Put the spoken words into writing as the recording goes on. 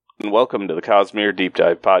and welcome to the Cosmere Deep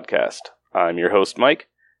Dive Podcast. I'm your host, Mike.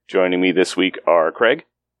 Joining me this week are Craig.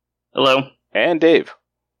 Hello. And Dave.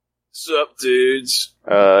 Sup, dudes?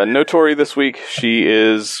 No Tori this week. She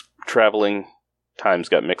is traveling. Times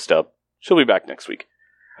got mixed up. She'll be back next week.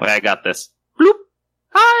 Wait, I got this. Bloop.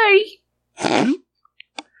 Hi.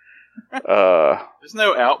 There's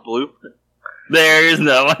no out bloop. There is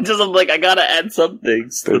no. I'm like, I gotta add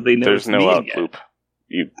something so they know there's it's no me out again. bloop.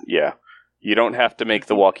 You don't have to make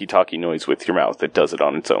the walkie-talkie noise with your mouth. It does it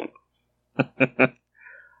on its own.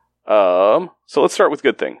 So let's start with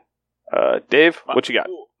good thing. Dave, what you got?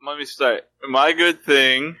 Let me start. My good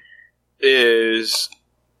thing is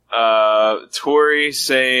Tori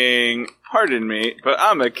saying, "Pardon me, but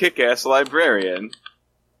I'm a kick-ass librarian."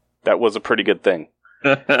 That was a pretty good thing.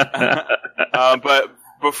 But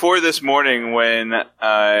before this morning, when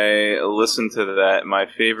I listened to that, my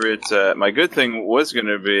good thing was going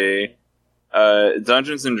to be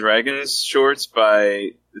Dungeons and Dragons shorts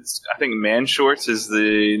by, I think Man Shorts is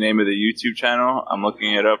the name of the YouTube channel. I'm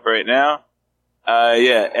looking it up right now.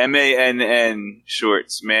 MANN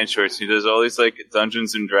Shorts, Man Shorts. He does all these like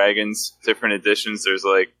Dungeons and Dragons different editions. There's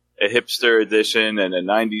like a hipster edition and a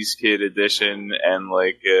 90s kid edition and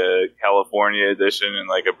like a California edition and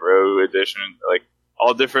like a bro edition, like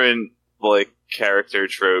all different like character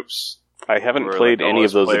tropes. I haven't played any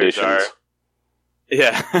of those editions.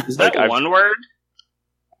 Yeah. Is that like one word?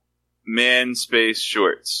 Man space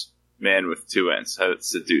shorts. Man with two N's.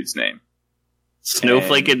 That's the dude's name.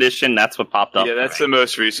 Snowflake edition, that's what popped up. Yeah, that's the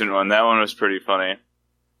most recent one. That one was pretty funny.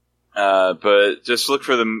 But just look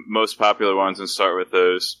for the most popular ones and start with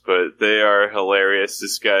those. But they are hilarious.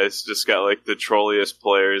 This guy's just got like the trolliest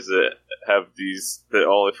players that have these, that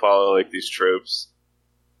all follow like these tropes.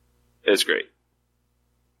 It's great.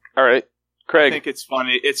 All right. Craig. I think it's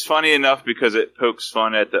funny. It's funny enough because it pokes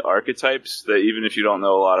fun at the archetypes that even if you don't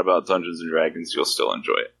know a lot about Dungeons and Dragons, you'll still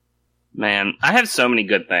enjoy it. Man, I have so many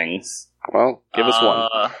good things. Well, give us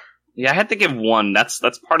one. Yeah, I had to give one. That's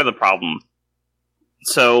part of the problem.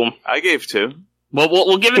 So I gave two. Well,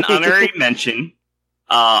 we'll give an honorary mention.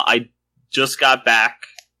 I just got back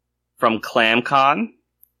from ClamCon,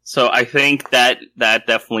 so I think that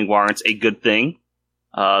definitely warrants a good thing.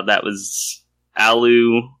 That was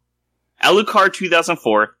Alucard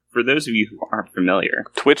 2004, for those of you who aren't familiar.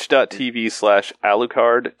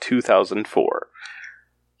 Twitch.tv/Alucard 2004.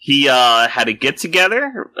 He had a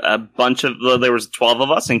get-together, there was 12 of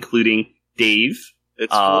us, including Dave.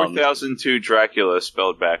 It's 4002 Dracula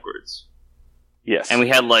spelled backwards. Yes. And we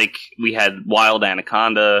had Wild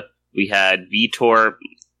Anaconda, we had Vitor,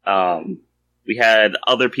 we had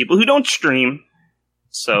other people who don't stream,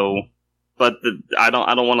 so... But I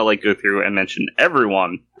don't want to like go through and mention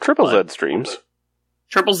everyone. Triple Z streams.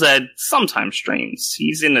 Triple Z sometimes streams.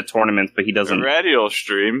 He's in the tournaments, but he doesn't. Radial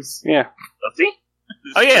streams. Yeah. Does he?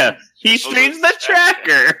 Oh yeah, he streams the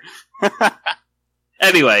tracker.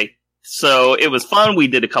 Anyway, so it was fun. We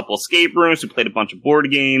did a couple escape rooms. We played a bunch of board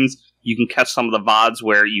games. You can catch some of the VODs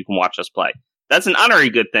where you can watch us play. That's an honorary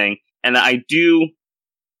good thing. And I do.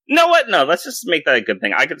 You know what? No, let's just make that a good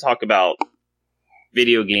thing. I could talk about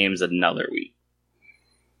video games another week.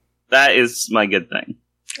 That is my good thing.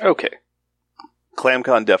 Okay.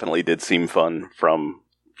 ClamCon definitely did seem fun from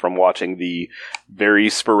watching the very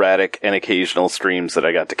sporadic and occasional streams that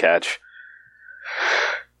I got to catch.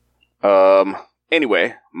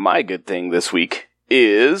 Anyway, my good thing this week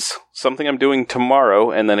is something I'm doing tomorrow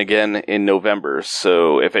and then again in November.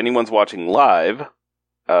 So if anyone's watching live,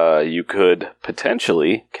 you could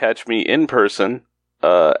potentially catch me in person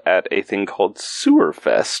at a thing called Sewer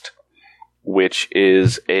Fest, which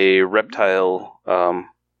is a reptile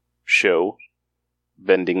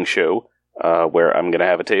vending show, where I'm going to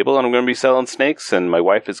have a table and I'm going to be selling snakes, and my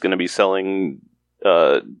wife is going to be selling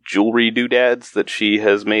jewelry doodads that she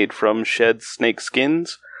has made from shed snake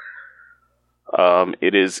skins.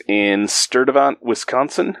 It is in Sturtevant,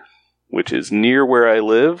 Wisconsin, which is near where I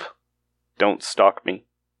live. Don't stalk me.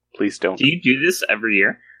 Please don't. Do you do this every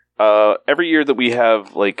year? Every year that we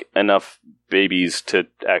have like enough babies to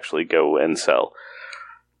actually go and sell.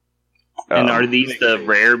 And are these the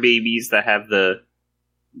rare babies that have the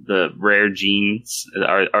rare genes?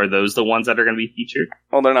 Are those the ones that are going to be featured?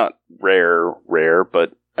 Well, they're not rare,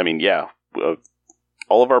 but I mean, yeah.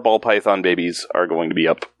 All of our ball python babies are going to be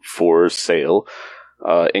up for sale,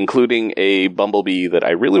 including a bumblebee that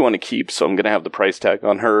I really want to keep, so I'm going to have the price tag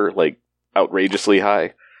on her like outrageously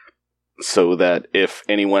high. So that if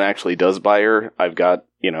anyone actually does buy her, I've got,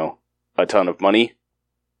 a ton of money.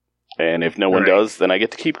 And if no one does, then I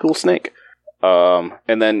get to keep Cool Snake.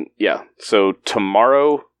 And then, so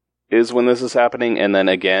tomorrow is when this is happening, and then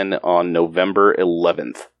again on November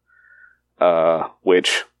 11th.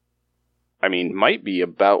 which, I mean, might be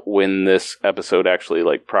about when this episode actually,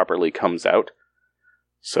 like, properly comes out.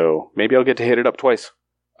 So maybe I'll get to hit it up twice.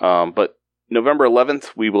 But November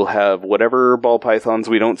 11th, we will have whatever ball pythons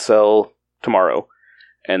we don't sell tomorrow.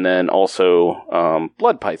 And then also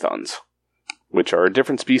blood pythons, which are a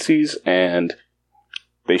different species, and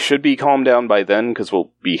they should be calmed down by then, because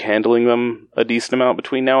we'll be handling them a decent amount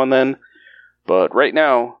between now and then. But right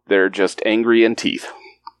now, they're just angry in teeth.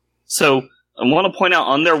 So, I want to point out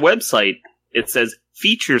on their website, it says,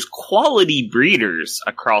 features quality breeders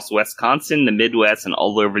across Wisconsin, the Midwest, and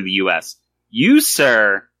all over the U.S. You,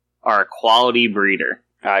 sir, are a quality breeder.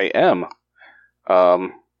 I am.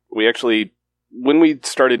 We actually, when we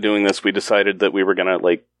started doing this, we decided that we were going to,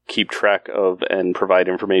 like, keep track of and provide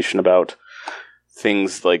information about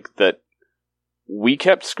things like that. We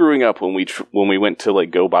kept screwing up when we went to,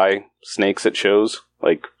 like, go buy snakes at shows.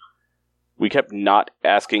 Like, we kept not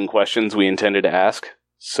asking questions we intended to ask.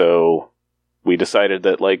 So we decided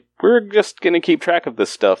that, like, we're just going to keep track of this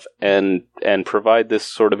stuff and provide this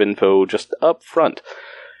sort of info just up front.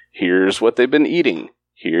 Here's what they've been eating.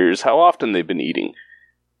 Here's how often they've been eating.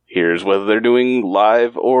 Here's whether they're doing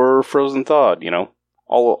live or frozen thawed, you know?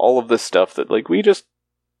 All of this stuff that, like, we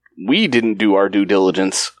didn't do our due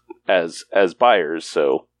diligence as buyers,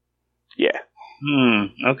 so yeah.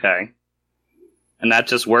 Okay. And that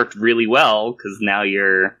just worked really well, because now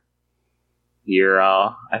you're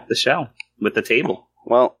at the show with the table.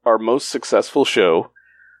 Well, our most successful show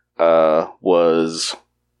was,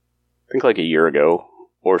 I think, like a year ago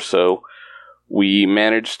or so. We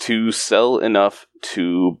managed to sell enough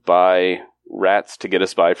to buy rats to get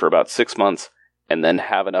us by for about 6 months, and then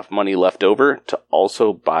have enough money left over to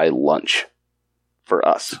also buy lunch for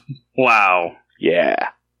us. Wow. Yeah.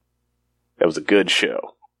 That was a good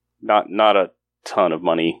show. Not a ton of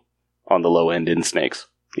money on the low end in snakes.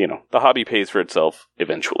 You know, the hobby pays for itself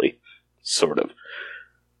eventually. Sort of.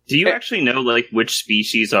 Do you actually know, like, which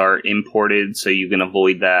species are imported so you can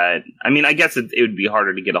avoid that? I mean, I guess it would be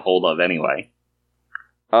harder to get a hold of anyway.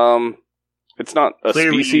 It's not a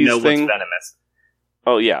Clearly species you know thing. what's venomous.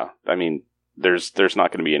 Oh yeah, I mean, there's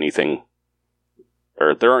not going to be anything,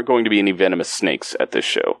 or there aren't going to be any venomous snakes at this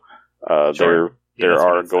show. Sure. There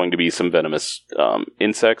are going to be some venomous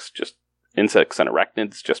insects, just insects and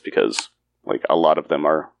arachnids, just because, like, a lot of them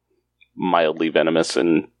are mildly venomous,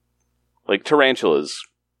 and, like, tarantulas,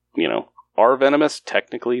 you know, are venomous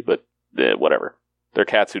technically, but whatever. They're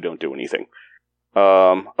cats who don't do anything.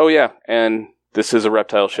 Oh yeah, and this is a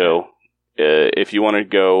reptile show. If you want to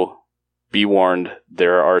go, be warned,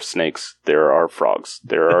 there are snakes, there are frogs,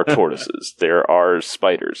 there are tortoises, there are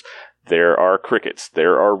spiders, there are crickets,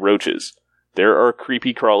 there are roaches, there are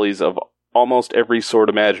creepy crawlies of almost every sort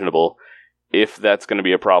imaginable. If that's going to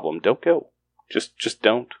be a problem, don't go. Just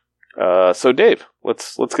don't. So Dave,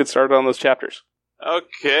 let's get started on those chapters.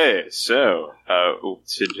 Okay, so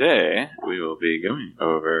today we will be going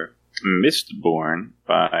over Mistborn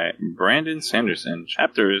by Brandon Sanderson,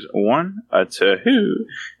 chapters 1 to 2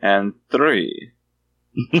 and 3.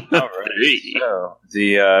 Alright, so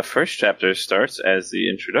the first chapter starts as the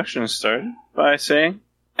introduction started by saying,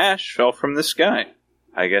 Ash fell from the sky.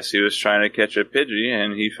 I guess he was trying to catch a Pidgey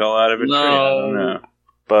and he fell out of a tree. I don't know.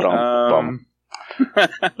 But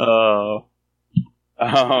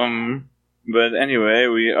But anyway,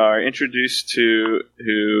 we are introduced to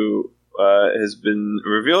who has been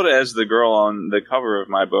revealed as the girl on the cover of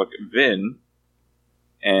my book, Vin.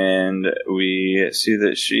 And we see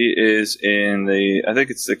that she is in I think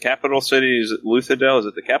it's the capital city. Is it Luthadel? Is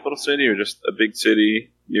it the capital city or just a big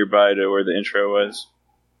city nearby to where the intro was?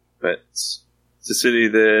 But it's a city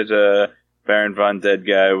that Baron Von Dead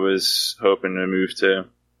Guy was hoping to move to.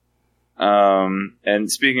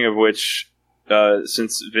 And speaking of which,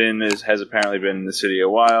 since Vin has apparently been in the city a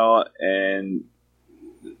while, and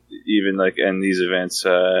even like in these events,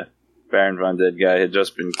 Baron Von Dead Guy had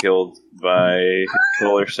just been killed by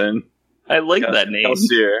Cullerson. I like that name.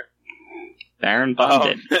 Kelsier. Baron Von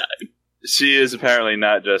Dead Guy. She is apparently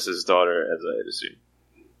not just his daughter, as I had assumed.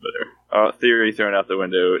 But theory thrown out the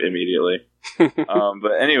window immediately.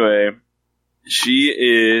 But anyway, she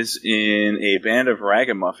is in a band of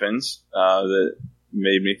ragamuffins that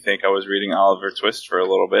made me think I was reading Oliver Twist for a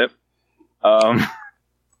little bit.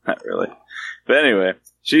 Not really. But anyway,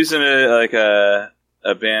 she's in a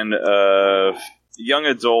band of young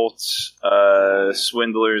adults,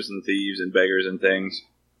 swindlers and thieves and beggars and things.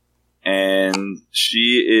 And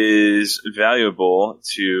she is valuable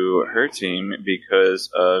to her team because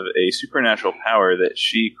of a supernatural power that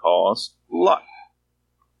she calls luck.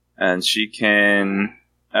 And she can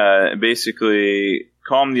basically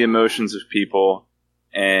calm the emotions of people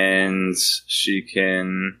and and she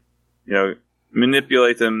can,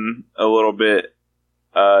 manipulate them a little bit,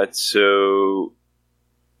 to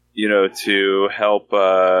help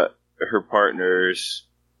her partners,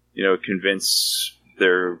 convince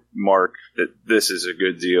their mark that this is a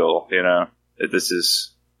good deal,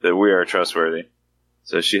 that we are trustworthy.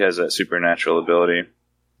 So she has that supernatural ability.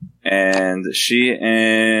 And she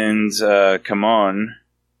and Kamon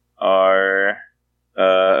are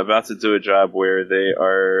about to do a job where they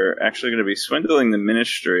are actually going to be swindling the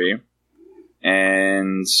ministry.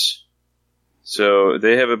 And so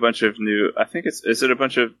they have a bunch of new, I think is it a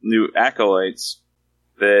bunch of new acolytes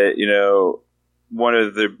that, one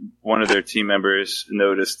of their team members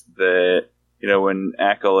noticed that, when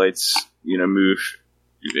acolytes,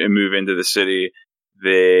 move into the city,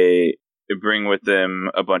 they bring with them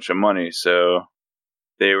a bunch of money. So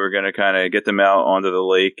they were going to kind of get them out onto the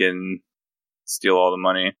lake and steal all the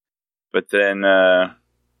money. But then, and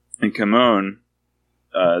Kamon,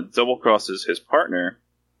 double crosses his partner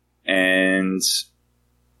and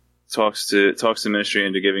talks the ministry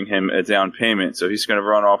into giving him a down payment. So he's going to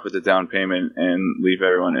run off with the down payment and leave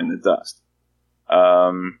everyone in the dust.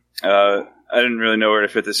 I didn't really know where to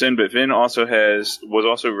fit this in, but Vin was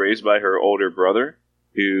also raised by her older brother,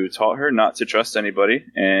 who taught her not to trust anybody,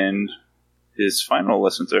 and his final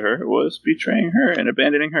lesson to her was betraying her and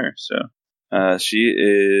abandoning her. So she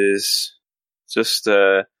is just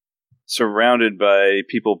surrounded by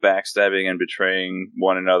people backstabbing and betraying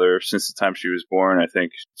one another since the time she was born. I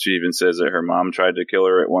think she even says that her mom tried to kill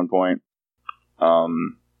her at one point.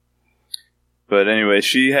 But anyway,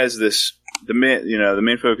 she has this. The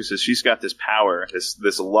main focus is she's got this power,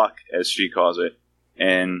 this luck, as she calls it,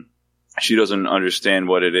 and she doesn't understand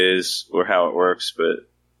what it is or how it works, but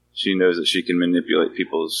she knows that she can manipulate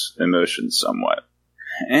people's emotions somewhat.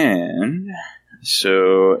 And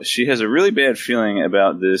so she has a really bad feeling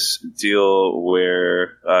about this deal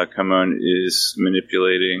where Kamon is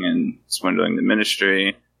manipulating and swindling the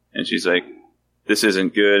ministry, and she's like, this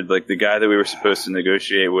isn't good. Like, the guy that we were supposed to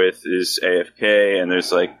negotiate with is AFK, and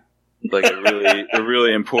there's like a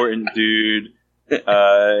really important dude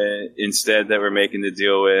instead that we're making the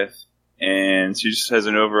deal with, and she just has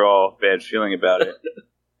an overall bad feeling about it.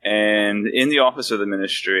 And in the office of the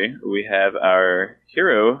ministry, we have our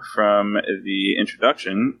hero from the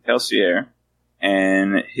introduction, Kelsier,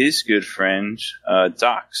 and his good friend,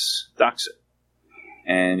 Doxin.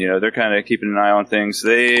 And, they're kind of keeping an eye on things.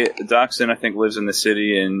 Doxin, I think, lives in the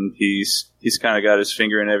city, and he's kind of got his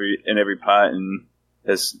finger in every pot and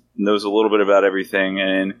knows a little bit about everything.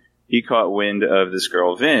 And he caught wind of this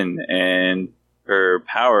girl, Vin, and her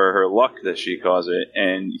power, her luck, that she calls it,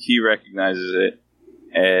 and he recognizes it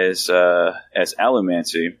as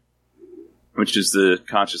allomancy, which is the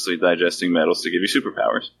consciously digesting metals to give you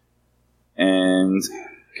superpowers. And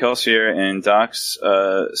Kelsier and Dox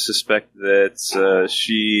suspect that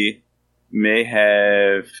she may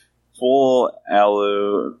have full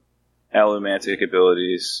allomantic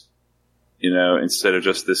abilities, instead of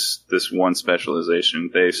just this one specialization.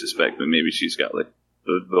 They suspect that maybe she's got like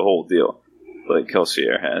the whole deal, like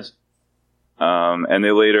Kelsier has. And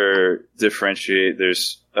they later differentiate.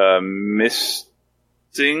 There's mistings.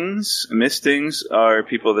 Mistings are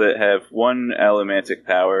people that have one allomantic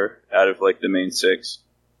power out of like the main 6.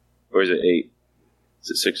 Or is it 8?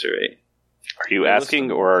 Is it 6 or 8? Are you asking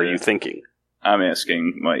or are you thinking? I'm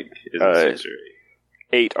asking, Mike. Is it 6 or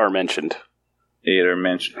 8? 8 are mentioned. 8 are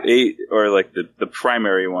mentioned. 8 are like the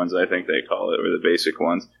primary ones, I think they call it, or the basic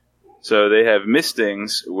ones. So they have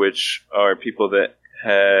mistings, which are people that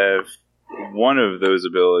have one of those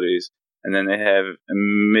abilities, and then they have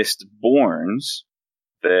Mistborns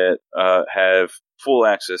that have full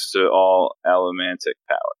access to all allomantic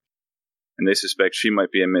power. And they suspect she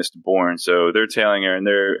might be a Mistborn, so they're tailing her, and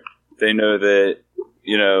they know that,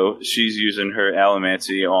 she's using her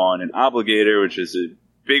allomancy on an obligator, which is a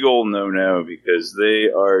big old no-no, because they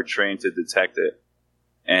are trained to detect it,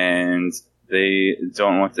 and they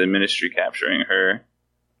don't want the ministry capturing her.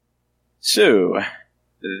 So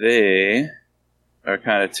they are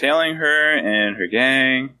kind of tailing her and her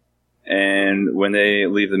gang, and when they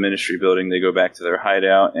leave the ministry building, they go back to their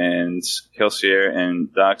hideout, and Kelsier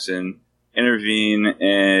and Doxin intervene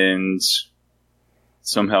and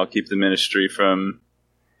somehow keep the ministry from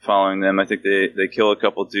following them. I think they kill a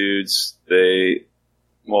couple dudes.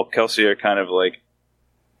 Kelsier kind of like,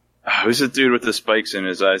 who's the dude with the spikes in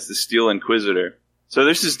his eyes? The Steel Inquisitor. So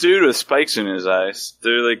there's this dude with spikes in his eyes.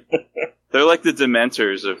 They're like the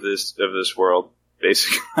Dementors of this world,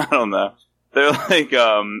 basically. I don't know. They're like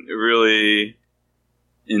really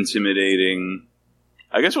intimidating.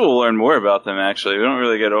 I guess we'll learn more about them, actually. We don't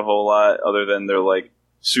really get a whole lot other than they're like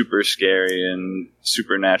super scary and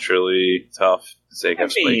supernaturally tough because they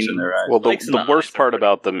have spikes in their eyes. Well, the worst part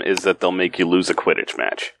about them is that they'll make you lose a Quidditch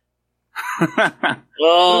match.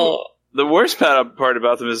 Well, the worst part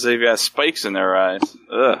about them is they've got spikes in their eyes.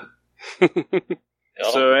 Ugh.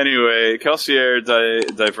 So anyway, Kelsier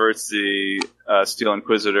diverts the Steel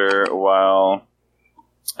Inquisitor while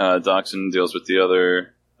Doxson deals with the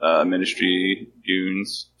other Ministry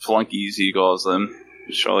goons. Flunkies, he calls them.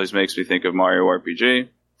 Which always makes me think of Mario RPG.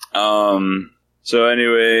 So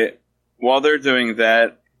anyway, while they're doing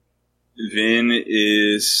that, Vin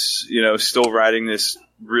is, still riding this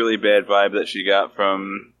really bad vibe that she got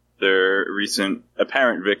from their recent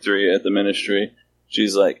apparent victory at the Ministry.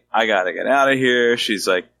 She's like, I gotta get out of here. She's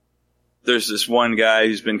like, there's this one guy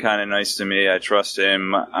who's been kind of nice to me. I trust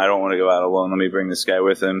him. I don't want to go out alone. Let me bring this guy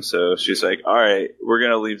with him. So she's like, all right, we're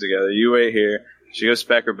going to leave together. You wait here. She goes to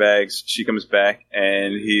pack her bags. She comes back,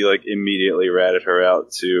 and he immediately ratted her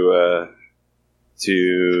out to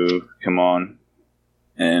come on.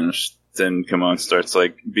 And then come on starts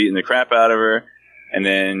beating the crap out of her. And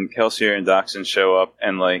then Kelsier and Doxson show up,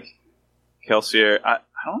 and Kelsier, I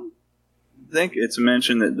don't think it's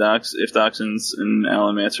mentioned that if Doxson's an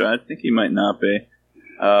Allomancer, I think he might not be.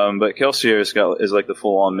 But Kelsier is the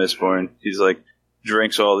full-on Mistborn. He's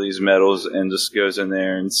drinks all these medals and just goes in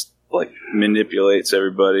there and manipulates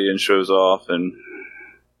everybody and shows off. And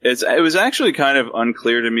it was actually kind of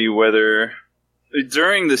unclear to me whether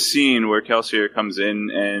during the scene where Kelsier comes in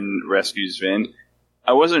and rescues Vin,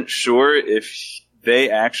 I wasn't sure if they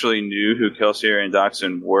actually knew who Kelsier and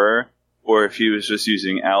Doxson were, or if he was just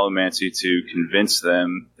using allomancy to convince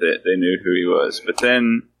them that they knew who he was. But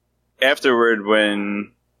then, afterward,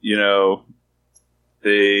 when,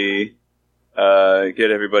 they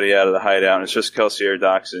get everybody out of the hideout, and it's just Kelsier,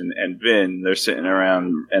 Doxson, and Vin, they're sitting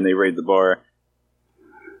around, and they raid the bar.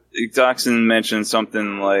 Doxson mentioned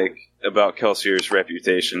something about Kelsier's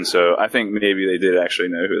reputation, so I think maybe they did actually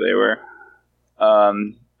know who they were.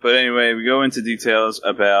 But anyway, we go into details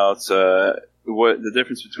about what the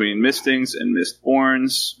difference between Mistings and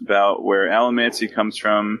Mistborns, about where allomancy comes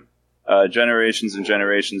from. Generations and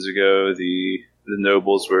generations ago, the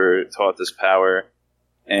nobles were taught this power,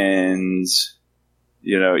 and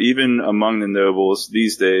even among the nobles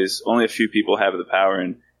these days, only a few people have the power,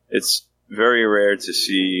 and it's very rare to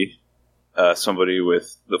see somebody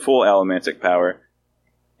with the full allomantic power.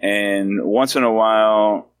 And once in a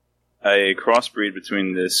while, a crossbreed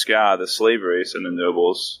between the Ska, the slave race, and the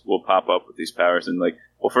nobles will pop up with these powers. And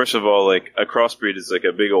first of all, a crossbreed is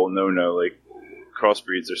a big old no-no.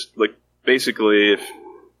 Crossbreeds are basically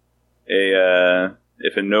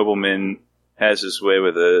if a nobleman has his way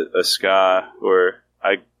with a Ska, or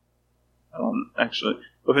I don't actually.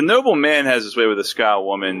 If a nobleman has his way with a Ska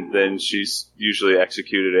woman, then she's usually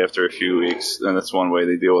executed after a few weeks, and that's one way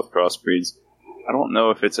they deal with crossbreeds. I don't know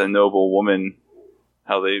if it's a noble woman,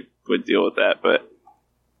 how they would deal with that, but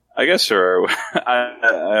I guess there are.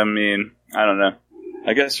 I mean, I don't know.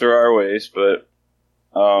 I guess there are ways, but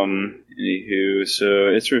anywho, so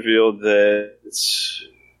it's revealed that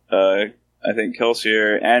I think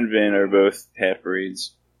Kelsier and Vin are both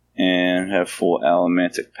half-breeds and have full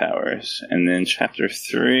allomantic powers. And then chapter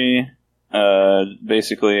 3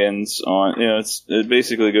 basically ends on, it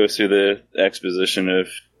basically goes through the exposition of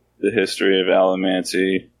the history of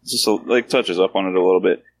allomancy. Just touches up on it a little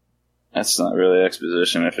bit. That's not really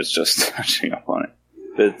exposition if it's just touching up on it.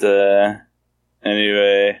 But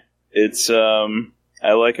anyway, it's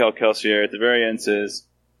I like how Kelsier at the very end says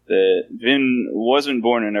that Vin wasn't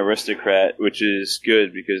born an aristocrat, which is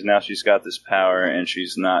good because now she's got this power and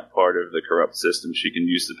she's not part of the corrupt system. She can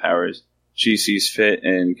use the powers she sees fit,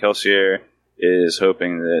 and Kelsier is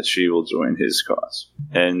hoping that she will join his cause.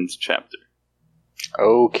 End chapter.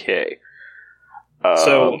 Okay.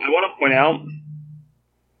 So I want to point out,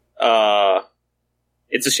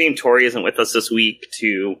 it's a shame Tori isn't with us this week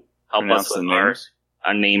to help us with our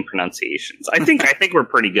name pronunciations. I think we're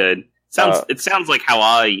pretty good. It sounds like how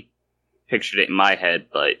I pictured it in my head,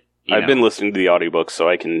 but I've been listening to the audiobook, so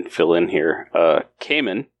I can fill in here.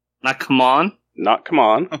 Cayman. Not come on. Not come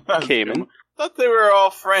on. Cayman. I thought they were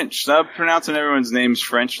all French. Stop pronouncing everyone's names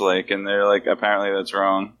French-like, and they're apparently that's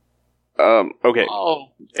wrong. Okay.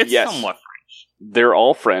 Oh, it's somewhat French. They're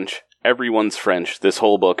all French. Everyone's French. This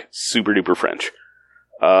whole book, super duper French.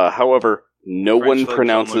 However, no one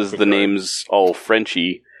pronounces the names all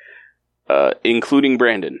Frenchy, including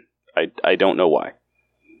Brandon. I don't know why.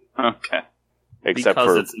 Okay.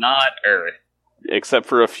 Because it's not Earth. Except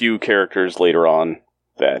for a few characters later on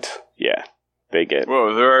that, they get.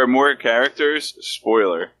 Whoa, there are more characters?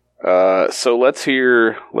 Spoiler. So let's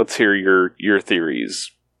hear your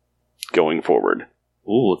theories going forward.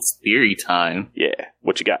 Ooh, it's theory time. Yeah.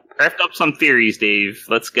 What you got? Craft up some theories, Dave.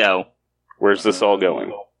 Let's go. Where's this all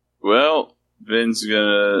going? Well, Vin's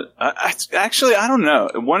gonna... Actually, I don't know.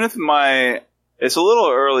 One of my... It's a little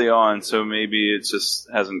early on, so maybe it just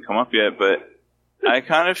hasn't come up yet, but I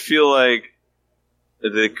kind of feel like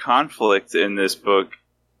the conflict in this book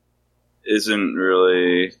isn't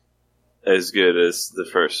really as good as the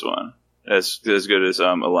first one. As good as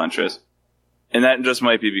Elantris. And that just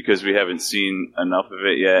might be because we haven't seen enough of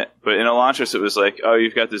it yet. But in Elantris, it was like, oh,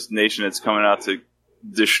 you've got this nation that's coming out to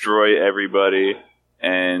destroy everybody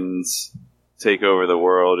and take over the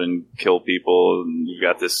world and kill people. And you've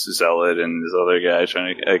got this zealot and this other guy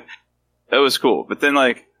trying to... Like, that was cool. But then,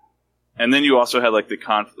 like... And then you also had, like, the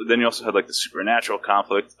conflict... Then you also had, like, the supernatural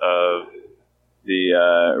conflict of the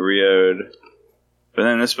Riode. But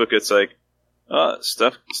then in this book, it's like, oh,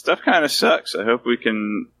 stuff kind of sucks. I hope we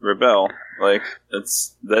can rebel. Like,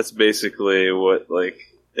 that's basically what, like...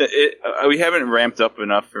 we haven't ramped up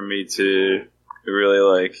enough for me to really,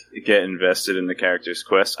 like, get invested in the characters'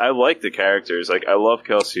 quest. I like the characters. Like, I love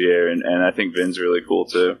Kelsier, and I think Vin's really cool,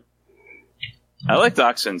 too. I like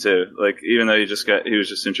Doxson, too. Like, even though he was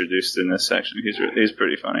just introduced in this section, he's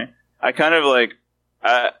pretty funny. I kind of, like...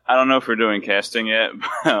 I don't know if we're doing casting yet,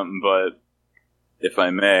 but if I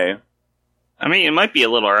may... I mean, it might be a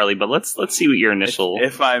little early, but let's see what your initial...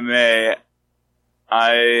 If I may...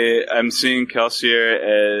 I'm seeing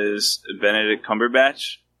Kelsier as Benedict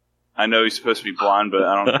Cumberbatch. I know he's supposed to be blonde, but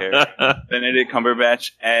I don't care. Benedict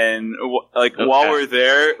Cumberbatch, and while we're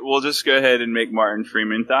there, we'll just go ahead and make Martin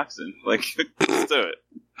Freeman Doxson. Like, let's do it.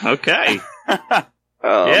 Okay.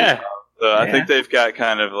 Yeah. So I think they've got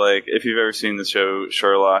kind of like, if you've ever seen the show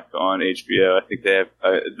Sherlock on HBO, I think they have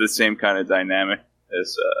the same kind of dynamic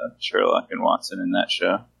as Sherlock and Watson in that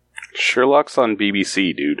show. Sherlock's on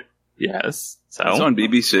BBC, dude. Yes. So it's on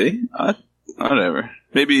BBC? Whatever.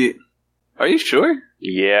 Maybe. Are you sure?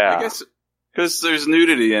 Yeah. I guess because there's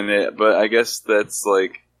nudity in it, but I guess that's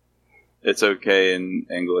like it's okay in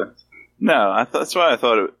England. No, that's why I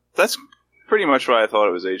thought it. That's pretty much why I thought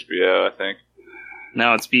it was HBO. I think.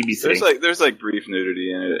 No, it's BBC. There's like brief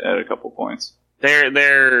nudity in it at a couple points.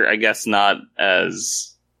 They're I guess not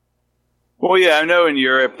as. Well, yeah, I know in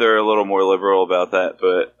Europe they're a little more liberal about that,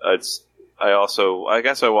 but I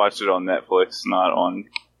guess I watched it on Netflix, not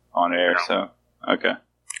on air. So okay.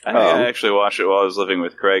 I think I actually watched it while I was living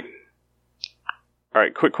with Craig. All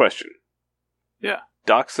right, quick question. Yeah.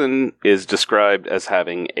 Doxson is described as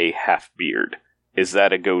having a half beard. Is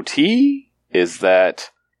that a goatee? Is that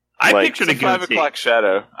I pictured a goatee. 5 o'clock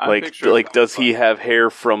shadow. Like does he have hair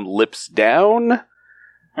from lips down?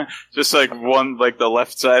 Just like one, like the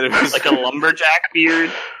left side of his like a lumberjack beard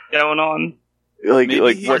going on. Amish,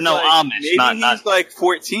 maybe he's like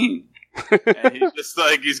 14. And he's just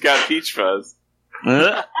like he's got peach fuzz.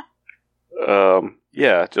 Yeah,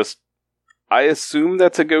 just I assume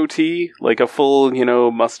that's a goatee, like a full,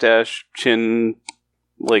 mustache, chin,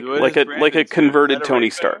 like a converted Tony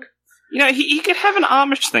Stark. He could have an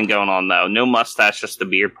Amish thing going on though. No mustache, just the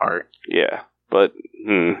beard part. Yeah, but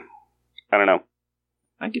I don't know.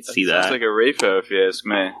 I could see that. Sounds like a Rafo, if you ask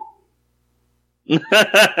me.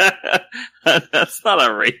 That's not a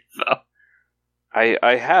Rafo.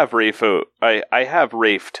 I have Rafo. I have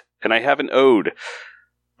Rafed, and I have an Ode.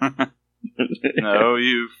 No,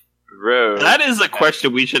 you've rode. That is a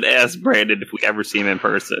question we should ask Brandon if we ever see him in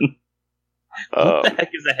person. What the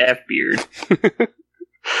heck is a half beard?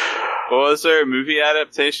 Well, is there a movie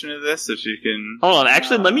adaptation of this? If you can... Hold on,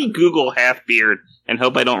 actually, let me Google half beard and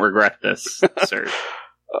hope I don't regret this, sir.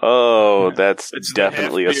 Oh, that's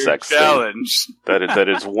definitely a sex challenge. Thing. That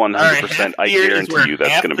is 100%. Right, I guarantee you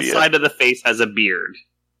that's going to be it. The side of the face has a beard.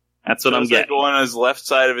 That's what I'm getting. Like going on his left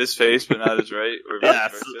side of his face, but not his right. Or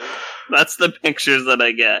yes, that's the pictures that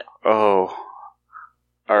I get. Oh,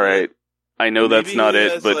 all right. I know maybe that's not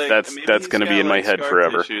it, but that's going to be in my head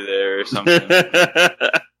forever. There or something.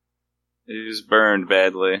 He was burned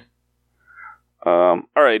badly. All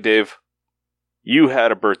right, Dave. You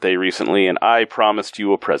had a birthday recently, and I promised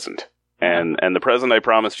you a present. And the present I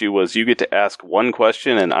promised you was you get to ask one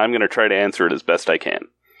question, and I'm going to try to answer it as best I can.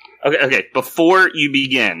 Okay. Before you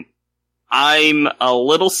begin, I'm a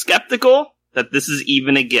little skeptical that this is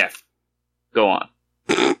even a gift. Go on.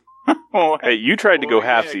 Hey, you tried to go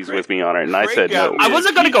half-seas with me on it, and I said no. I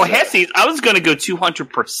wasn't going to go half-seas. I was going to go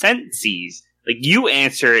 200% seas. Like, you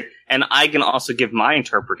answer it, and I can also give my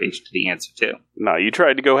interpretation to the answer, too. No, you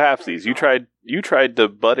tried to go half-seas. You tried to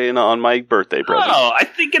butt in on my birthday present. Oh, I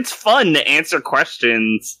think it's fun to answer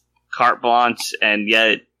questions carte blanche, and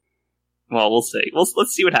yet... Well, we'll see.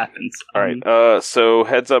 Let's see what happens. All right. So,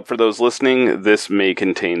 heads up for those listening, this may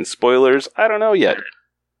contain spoilers. I don't know yet.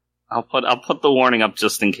 I'll put the warning up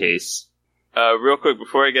just in case. Real quick,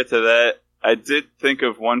 before I get to that, I did think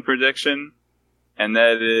of one prediction, and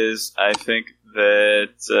that is, I think that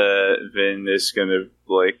Vin is going to,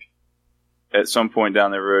 like, at some point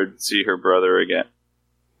down the road, see her brother again.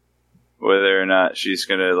 Whether or not she's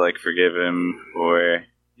going to, like, forgive him, or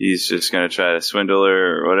he's just going to try to swindle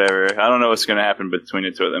her, or whatever. I don't know what's going to happen between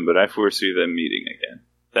the two of them, but I foresee them meeting again.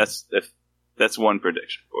 That's one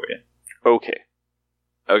prediction for you. Okay.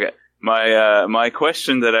 My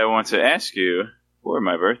question that I want to ask you for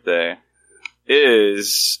my birthday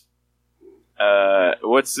is,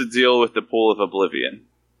 what's the deal with the Pool of Oblivion?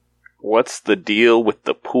 What's the deal with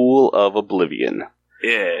the Pool of Oblivion?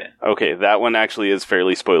 Yeah. Okay, that one actually is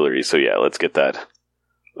fairly spoilery, so yeah, let's get that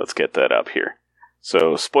up here.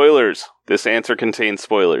 So, spoilers. This answer contains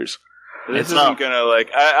spoilers. This isn't gonna, like,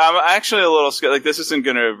 I'm actually a little scared, like, this isn't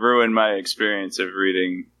gonna ruin my experience of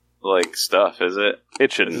reading, like, stuff, is it?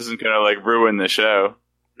 It shouldn't. This isn't gonna, like, ruin the show.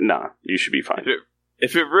 Nah, you should be fine.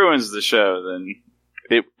 If it ruins the show, then...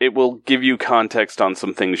 It will give you context on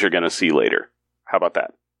some things you're gonna see later. How about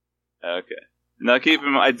that? Okay. Now, keep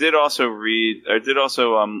in mind, I did also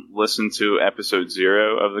listen to episode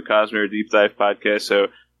 0 of the Cosmere Deep Dive podcast, so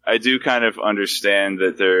I do kind of understand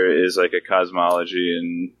that there is, like, a cosmology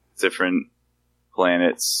and different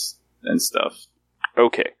planets and stuff.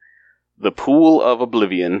 Okay. The Pool of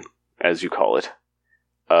Oblivion, as you call it,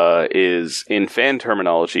 is, in fan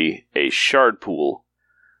terminology, a shard pool.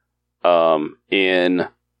 And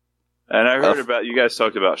I heard about, you guys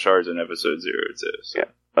talked about shards in episode 0 too. So. Yeah.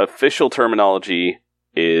 Official terminology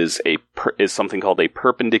is something called a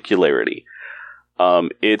perpendicularity.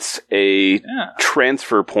 It's a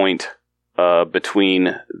transfer point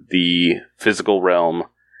between the physical realm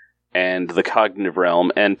and the cognitive realm,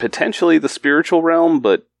 and potentially the spiritual realm,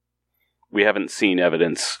 but we haven't seen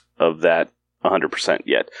evidence of that 100%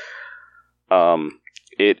 yet.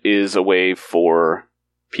 It is a way for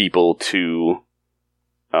people to,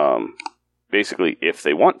 basically, if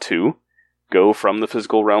they want to, go from the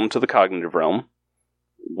physical realm to the cognitive realm,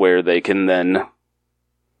 where they can then,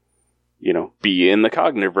 be in the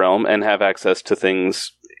cognitive realm and have access to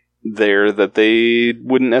things there that they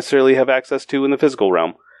wouldn't necessarily have access to in the physical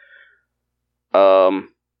realm.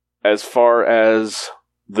 As far as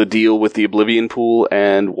the deal with the Oblivion Pool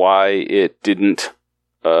and why it didn't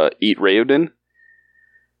eat Raoden,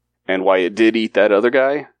 and why it did eat that other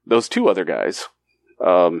guy, those two other guys,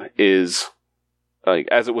 is...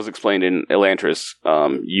 as it was explained in Elantris,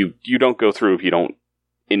 you don't go through if you don't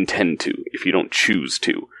intend to, if you don't choose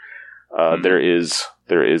to. There's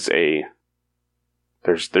a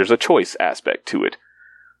choice aspect to it.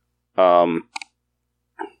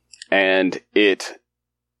 And it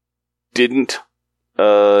didn't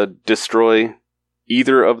destroy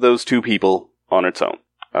either of those two people on its own.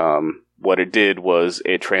 What it did was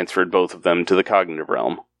it transferred both of them to the cognitive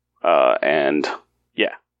realm. And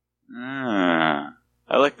yeah.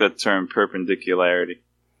 I like that term, perpendicularity.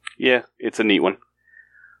 Yeah, it's a neat one.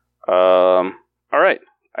 Alright,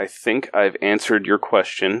 I think I've answered your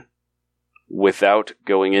question without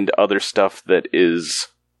going into other stuff that is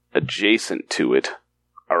adjacent to it.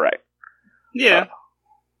 Alright. Yeah.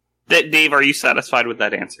 Dave, are you satisfied with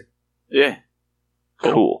that answer? Yeah.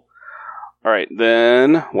 Cool. Alright,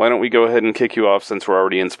 then why don't we go ahead and kick you off since we're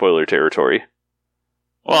already in spoiler territory?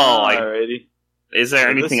 Well, alrighty. Is there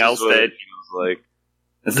anything else that... like?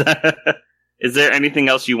 Is there anything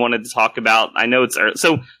else you wanted to talk about? I know it's early.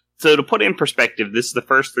 So to put it in perspective, this is the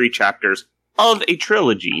first 3 chapters of a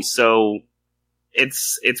trilogy, so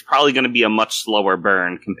it's probably going to be a much slower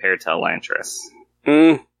burn compared to Elantris.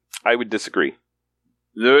 I would disagree.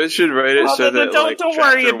 They should write it so that don't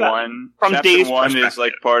worry about one, from chapter Dave's 1 perspective. is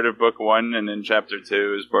like part of book 1, and then chapter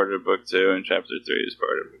 2 is part of book 2, and chapter 3 is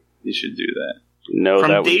part of it. You should do that. No,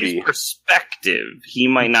 from that would Dave's be... perspective, he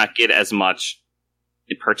might not get as much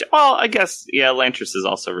purchase. Well, I guess, yeah, Elantris is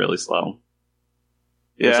also really slow.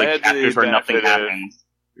 Yeah, There's I had chapters the where nothing benefit of happens.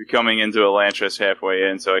 coming into Elantris halfway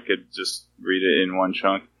in, so I could just read it in one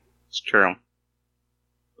chunk. It's true.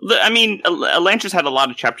 I mean, Elantris had a lot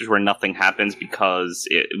of chapters where nothing happens because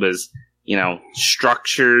it was,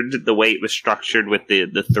 structured the way it was structured with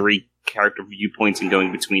the 3 character viewpoints and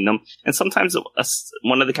going between them. And sometimes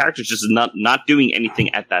one of the characters just not doing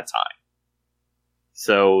anything at that time.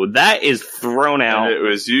 So that is thrown out. And it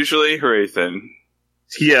was usually Hrathen.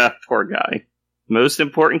 Yeah, poor guy. Most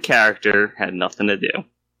important character, had nothing to do.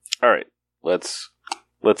 Alright, let's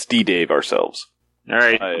de-Dave ourselves.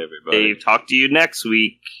 Alright, Bye, everybody. Dave, talk to you next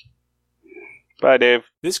week. Bye, Dave.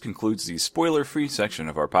 This concludes the spoiler-free section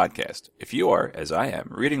of our podcast. If you are, as I am,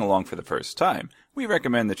 reading along for the first time, we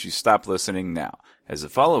recommend that you stop listening now, as the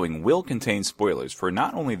following will contain spoilers for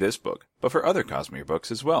not only this book, but for other Cosmere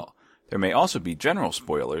books as well. There may also be general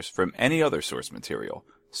spoilers from any other source material.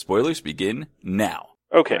 Spoilers begin now.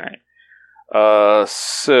 Okay.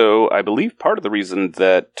 So I believe part of the reason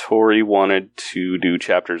that Tori wanted to do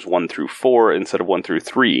chapters 1 through 4 instead of 1 through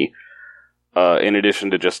 3, in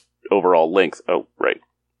addition to just overall length. Oh, right.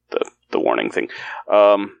 The warning thing.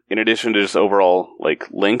 In addition to just overall,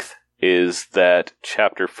 length, is that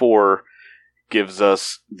chapter 4 gives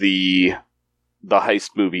us the heist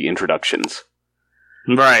movie introductions.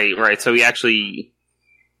 Right. So we actually...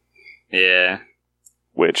 Yeah.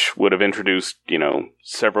 Which would have introduced,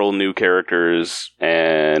 several new characters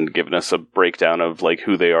and given us a breakdown of,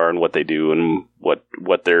 who they are and what they do and what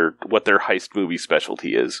their heist movie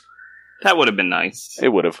specialty is. That would have been nice. It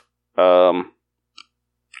would have.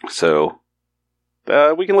 So,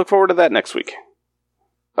 we can look forward to that next week.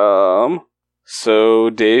 So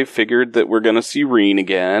Dave figured that we're gonna see Reen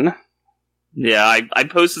again. Yeah, I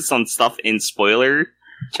posted some stuff in spoiler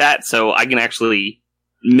chat, so I can actually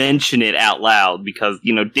mention it out loud, because,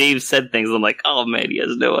 Dave said things, and I'm like, oh man, he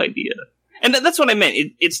has no idea. And that's what I meant.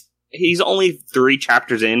 He's only 3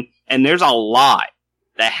 chapters in, and there's a lot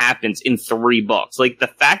that happens in 3 books.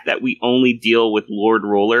 The fact that we only deal with Lord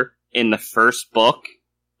Ruler in the first book,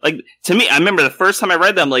 to me, I remember the first time I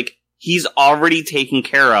read them, he's already taken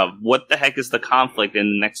care of. What the heck is the conflict in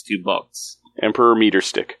the next 2 books? Emperor Meter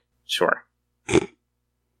Stick. Sure.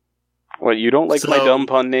 What, you don't like my dumb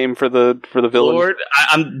pun name for the villain? Lord,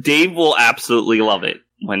 Dave will absolutely love it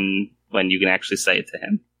when you can actually say it to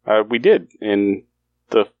him. We did in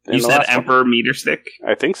the. You said Emperor Meter Stick?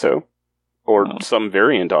 I think so, or some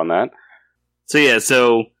variant on that.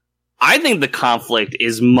 So I think the conflict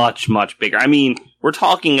is much, much bigger. I mean, we're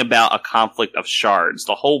talking about a conflict of shards.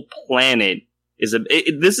 The whole planet is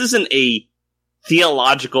this isn't a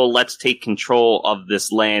theological, let's take control of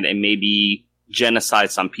this land and maybe genocide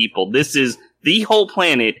some people. This is, the whole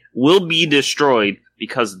planet will be destroyed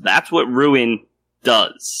because that's what Ruin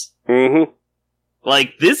does. Mm-hmm.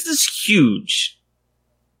 This is huge.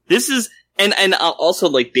 This is, and also,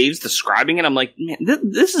 Dave's describing it, I'm like, man,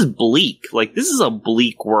 this is bleak. This is a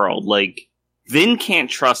bleak world. Vin can't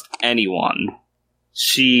trust anyone.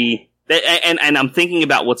 And I'm thinking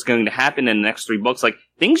about what's going to happen in the next 3 books.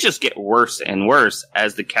 Things just get worse and worse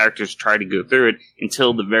as the characters try to go through it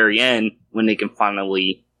until the very end, when they can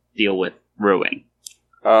finally deal with Ruin.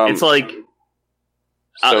 It's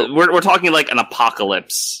we're talking an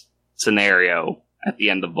apocalypse scenario at the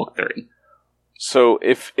end of book 3. So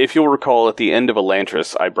if you'll recall, at the end of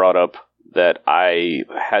Elantris, I brought up that I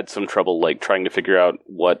had some trouble trying to figure out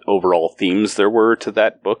what overall themes there were to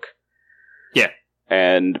that book. Yeah.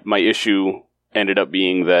 And my issue ended up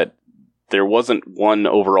being that there wasn't one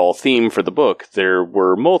overall theme for the book. There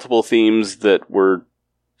were multiple themes that were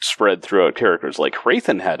spread throughout characters.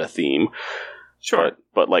 Hrathen had a theme. Sure.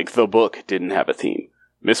 But the book didn't have a theme.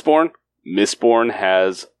 Mistborn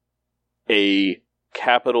has a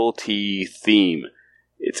capital T theme.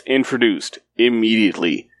 It's introduced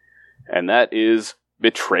immediately. And that is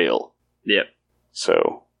betrayal. Yep.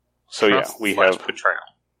 So yeah, we have betrayal.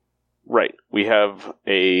 Right. We have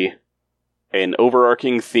an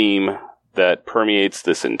overarching theme that permeates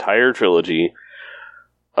this entire trilogy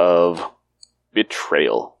of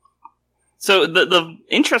betrayal. So the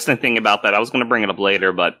interesting thing about that, I was going to bring it up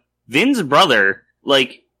later, but Vin's brother,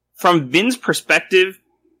 from Vin's perspective,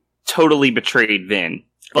 totally betrayed Vin.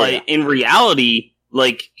 But in reality,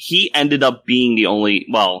 he ended up being the only,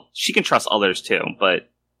 she can trust others too, but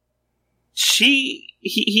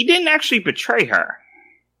he didn't actually betray her.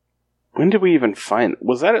 When did we even find...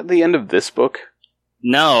 Was that at the end of this book?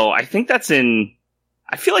 No, I think that's in...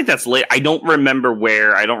 I feel like that's late. I don't remember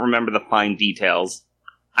where. I don't remember the fine details.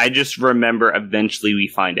 I just remember eventually we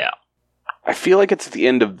find out. I feel like it's at the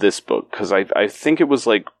end of this book, because I think it was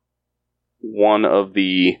one of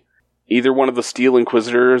the... Either one of the Steel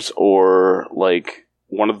Inquisitors or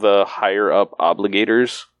one of the higher up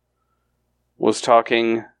obligators was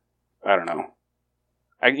talking. I don't know.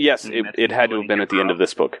 Yes, it had to have been at the end of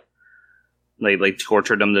this book. They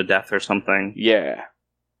tortured him to death or something. Yeah.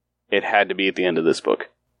 It had to be at the end of this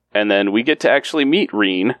book. And then we get to actually meet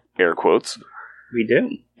Reen, air quotes. We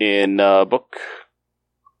do. In book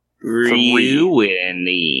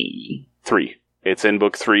 3. 3. It's in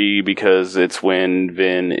book 3 because it's when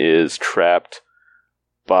Vin is trapped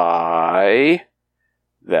by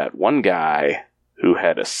that one guy who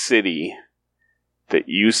had a city that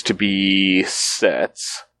used to be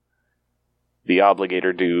Set's. The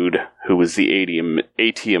obligator dude who was the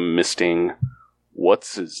ATM misting.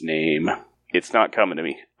 What's his name? It's not coming to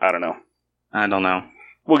me. I don't know. I don't know.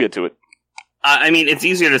 We'll get to it. I mean, it's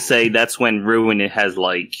easier to say that's when Ruin has,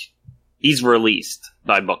 like, he's released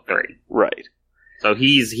by book 3. Right. So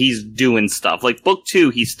he's doing stuff. Like, book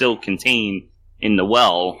 2, he's still contained in the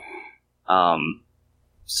well,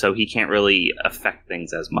 so he can't really affect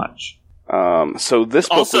things as much. So this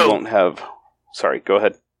book Also, we won't have... Sorry, go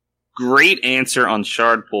ahead. Great answer on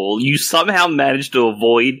Shardpool. You somehow managed to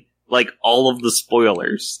avoid, like, all of the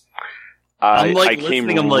spoilers. I came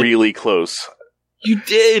really close. You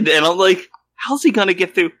did, and I'm like, how's he gonna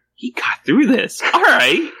get through? He got through this.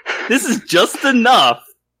 Alright. This is just enough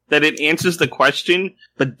that it answers the question,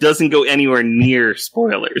 but doesn't go anywhere near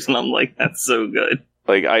spoilers. And I'm like, that's so good.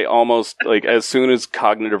 Like, I almost, like, as soon as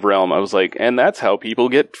Cognitive Realm, I was like, and that's how people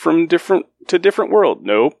get from different to different world.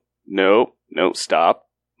 Nope, stop.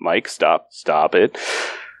 Mike, stop it.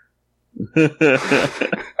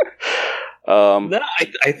 No,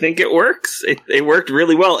 I think it works. It worked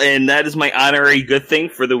really well, and that is my honorary good thing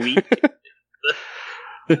for the week.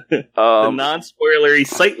 The non-spoilery,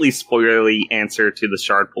 slightly spoilery answer to the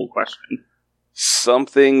Shardpool question.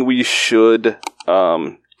 Something we should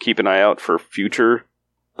keep an eye out for future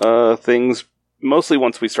things, mostly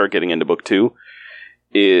once we start getting into book 2,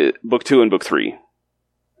 is book 2 and book 3.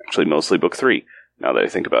 Actually, mostly book 3, now that I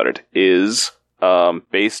think about it, is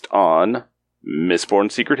based on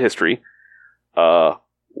Mistborn Secret History.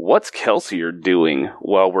 What's Kelsier doing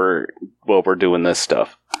while we're doing this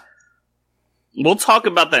stuff? We'll talk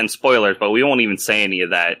about that in spoilers, but we won't even say any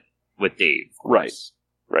of that with Dave. Right.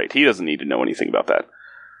 He doesn't need to know anything about that.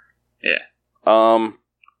 Yeah.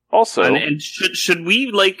 Also, and should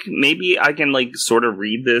we, like, maybe I can, like, sort of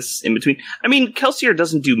read this in between? I mean, Kelsier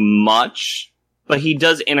doesn't do much, but he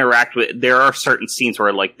does interact with. There are certain scenes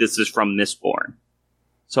where, like, this is from Mistborn,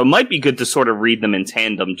 so it might be good to sort of read them in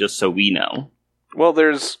tandem, just so we know. Well,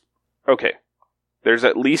 there's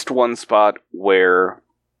at least one spot where.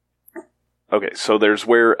 Okay, so there's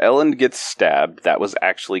where Elend gets stabbed. That was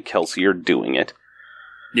actually Kelsier doing it.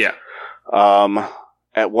 Yeah.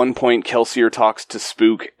 At one point, Kelsier talks to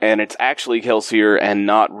Spook, and it's actually Kelsier and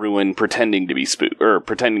not Ruin pretending to be Spook, or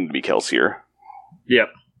pretending to be Kelsier. Yep.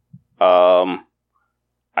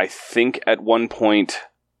 I think at one point,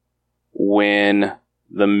 when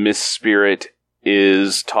the Mist Spirit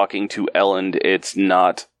is talking to Elend, it's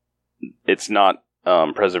not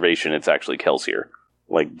preservation, it's actually Kelsier,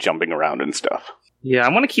 like jumping around and stuff. Yeah, I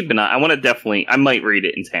want to keep an eye. I might read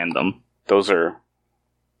it in tandem. Those are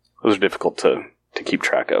difficult to keep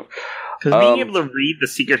track of. Because being able to read the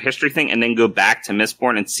secret history thing and then go back to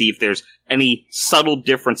Mistborn and see if there's any subtle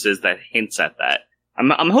differences that hints at that.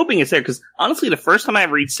 I'm hoping it's there, because honestly, the first time I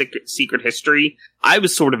read secret history, I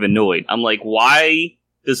was sort of annoyed. I'm like, why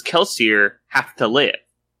does Kelsier have to live?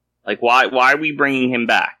 Like, why are we bringing him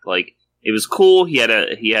back? Like, it was cool. He had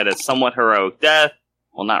a somewhat heroic death.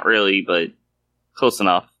 Well, not really, but close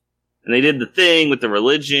enough. And they did the thing with the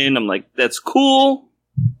religion. I'm like, that's cool.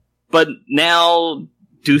 But now,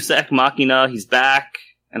 Deus Ex Machina, he's back.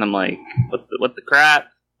 And I'm like, what the crap?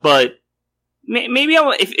 But maybe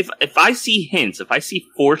if I see hints, if I see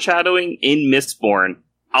foreshadowing in Mistborn,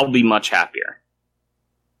 I'll be much happier.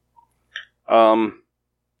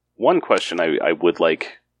 One question I would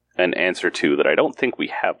like an answer to that I don't think we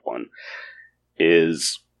have one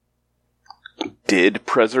is, did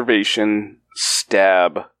Preservation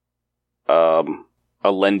stab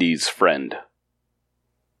Alendi's friend?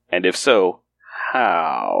 And if so,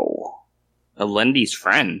 how? Alendi's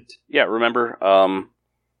friend? Yeah, remember,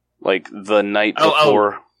 like the night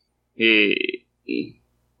before,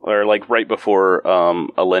 or like right before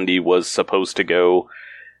Alendi was supposed to go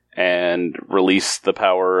and release the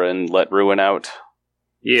power and let Ruin out.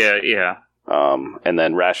 Yeah. And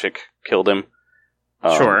then Rashik killed him.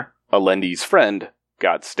 Sure. Alendi's friend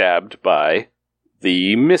got stabbed by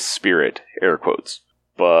the Mist Spirit, air quotes.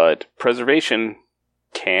 But Preservation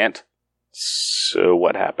can't. So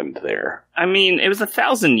what happened there? I mean, it was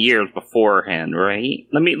 1,000 years beforehand, right?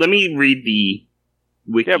 Let me read the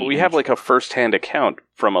wiki. Yeah, but we have like a first-hand account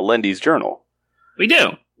from Alendi's journal. We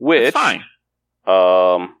do. Which, that's fine.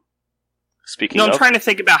 Speaking of... I'm trying to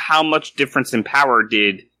think about how much difference in power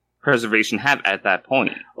did Preservation have at that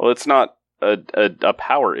point. Well, it's not a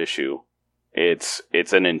power issue. It's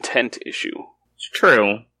an intent issue. It's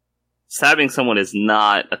true. Stabbing someone is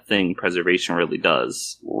not a thing Preservation really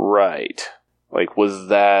does. Right. Like, was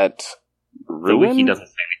that Ruin? The wiki doesn't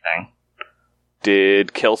say anything. Did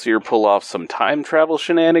Kelsier pull off some time travel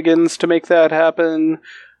shenanigans to make that happen?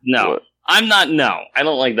 No. What? I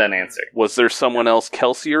don't like that answer. Was there someone else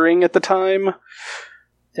Kelsiering at the time?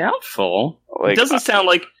 Doubtful. Like, it doesn't sound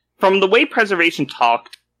like, from the way Preservation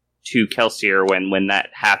talked to Kelsier when that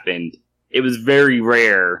happened, it was very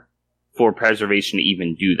rare for preservation to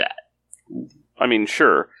even do that. I mean,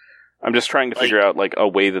 sure. I'm just trying to figure out, like, a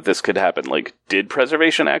way that this could happen. Like, did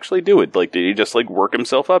preservation actually do it? Like, did he just, like, work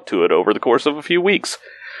himself up to it over the course of a few weeks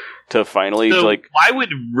to finally, like... Why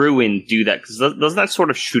would Ruin do that? Because doesn't that sort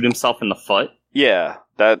of shoot himself in the foot? Yeah,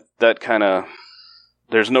 that kind of...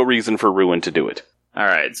 There's no reason for Ruin to do it.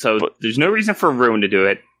 Alright, so there's no reason for Ruin to do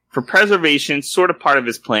it. For preservation, sort of part of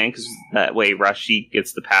his plan, because that way Rashik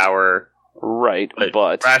gets the power. Right,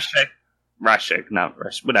 but... Rashik, not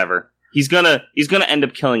Rashik, whatever. He's gonna end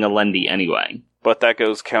up killing Alendi anyway. But that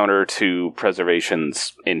goes counter to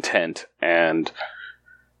preservation's intent, and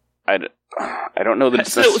I don't know that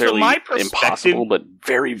it's necessarily impossible, but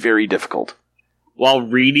very, very difficult. While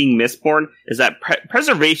reading Mistborn, is that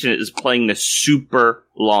preservation is playing the super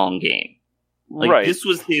long game. Like, right. This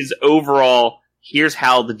was his overall, here's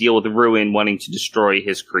how to deal with Ruin wanting to destroy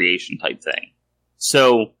his creation type thing.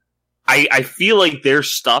 So, I feel like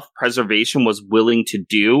there's stuff preservation was willing to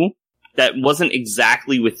do that wasn't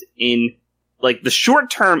exactly within, like, the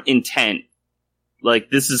short-term intent. Like,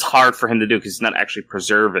 this is hard for him to do because he's not actually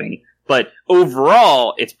preserving. But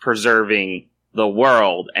overall, it's preserving the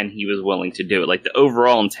world, and he was willing to do it. Like, the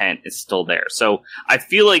overall intent is still there. So, I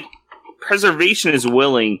feel like preservation is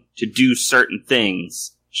willing to do certain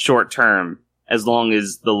things short-term as long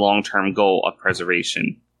as the long-term goal of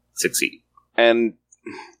preservation succeeds. And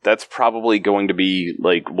that's probably going to be,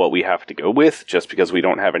 like, what we have to go with, just because we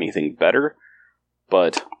don't have anything better.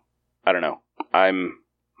 But, I don't know.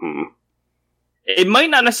 It might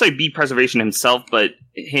not necessarily be preservation himself, but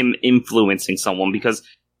him influencing someone, because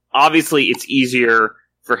obviously it's easier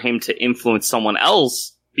for him to influence someone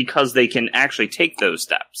else because they can actually take those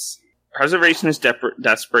steps. Preservation is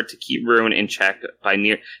desperate to keep Ruin in check by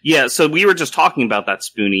near... Yeah, so we were just talking about that,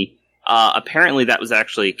 Spoonie. Apparently that was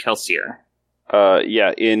actually Kelsier.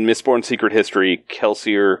 Yeah, in Mistborn Secret History,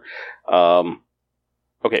 Kelsier...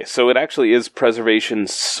 okay, so it actually is preservation,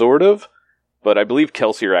 sort of, but I believe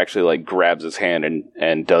Kelsier actually, like, grabs his hand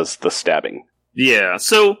and does the stabbing. Yeah,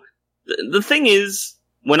 so the thing is,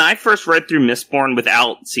 when I first read through Mistborn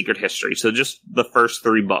without Secret History, so just the first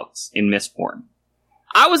 3 books in Mistborn,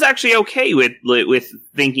 I was actually okay with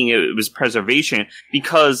thinking it was preservation,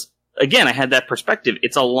 because, again, I had that perspective.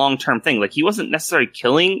 It's a long-term thing. Like, he wasn't necessarily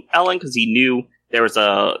killing Ellen because he knew there was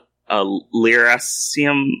a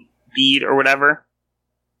Lyracium bead or whatever.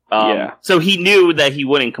 Yeah. So he knew that he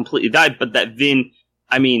wouldn't completely die, but that Vin,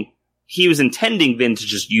 I mean, he was intending Vin to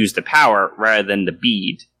just use the power rather than the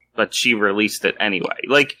bead, but she released it anyway.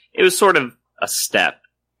 Like, it was sort of a step.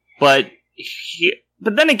 But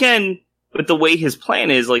then again, with the way his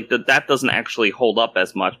plan is, like, that doesn't actually hold up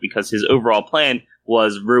as much, because his overall plan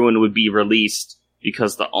was Ruin would be released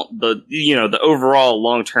because the overall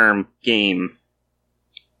long-term game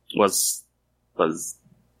was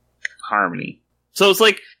Harmony. So it's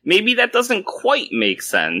like, maybe that doesn't quite make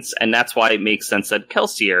sense, and that's why it makes sense that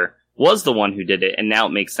Kelsier was the one who did it, and now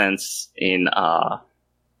it makes sense in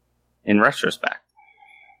retrospect.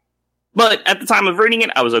 But at the time of reading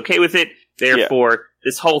it, I was okay with it. Therefore,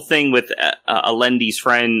 this whole thing with Alendi's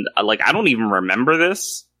friend, like, I don't even remember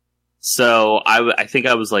this. So I think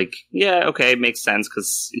I was like, yeah, okay, it makes sense,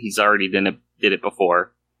 because he's already did it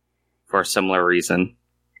before for a similar reason.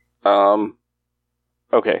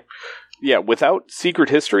 Okay. Yeah, without Secret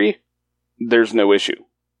History, there's no issue.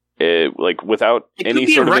 Without any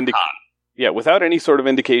sort of without any sort of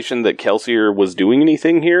indication that Kelsier was doing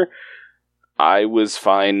anything here, I was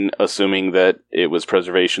fine assuming that it was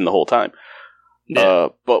preservation the whole time. Yeah.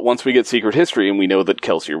 But once we get Secret History and we know that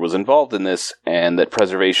Kelsier was involved in this, and that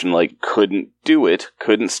preservation, like, couldn't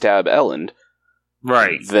stab Elend,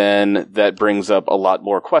 right? Then that brings up a lot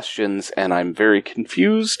more questions, and I'm very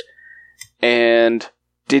confused. And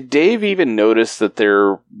did Dave even notice that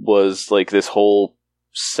there was, like, this whole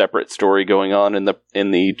separate story going on in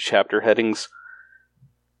the chapter headings?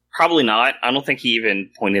 Probably not. I don't think he even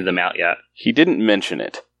pointed them out yet. He didn't mention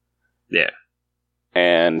it. Yeah.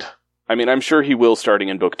 And, I mean, I'm sure he will starting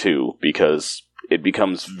in book 2, because it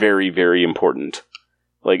becomes very, very important.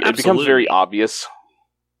 Like, Absolutely. It becomes very obvious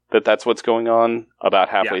that that's what's going on about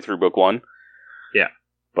halfway through book 1. Yeah.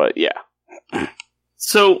 But, yeah.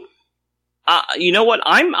 So, you know what?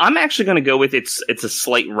 I'm actually going to go with it's a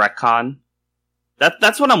slight retcon.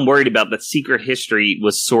 That's what I'm worried about. That Secret History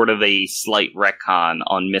was sort of a slight retcon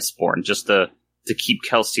on Mistborn, just to keep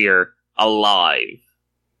Kelsier alive.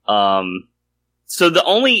 So the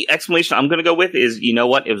only explanation I'm going to go with is, you know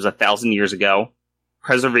what? It was 1,000 years ago.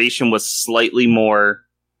 Preservation was slightly more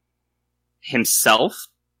himself.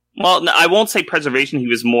 Well, no, I won't say preservation. He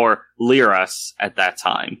was more Lyras at that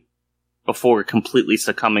time, before completely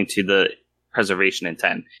succumbing to the preservation in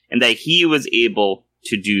 10, and that he was able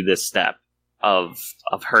to do this step of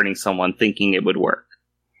hurting someone thinking it would work.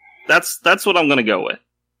 That's what I'm going to go with.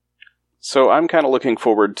 So I'm kind of looking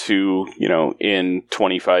forward to, in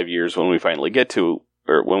 25 years when we finally get the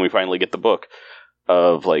book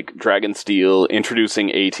of, like, Dragonsteel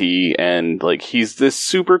introducing AT, and, like, he's this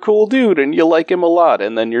super cool dude, and you like him a lot,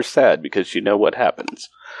 and then you're sad because you know what happens.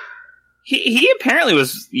 He apparently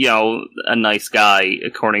was, a nice guy,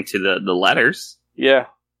 according to the letters. Yeah.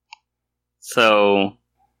 So,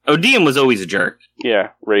 Odium was always a jerk. Yeah,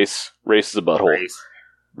 Race is a butthole.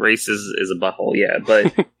 Race is a butthole, yeah.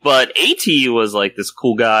 But AT was, like, this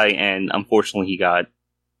cool guy, and unfortunately he got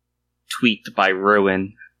tweaked by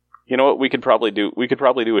Ruin. You know what we could probably do? We could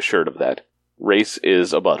probably do a shirt of that. Race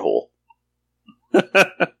is a butthole.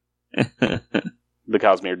 The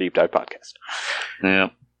Cosmere Deep Dive Podcast.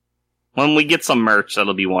 Yeah. When we get some merch,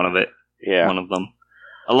 that'll be one of it. Yeah. One of them.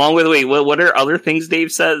 Along with, what are other things Dave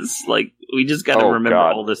says? Like, we just gotta remember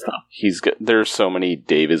all this stuff. There's so many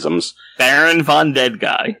Daveisms. Baron Von Dead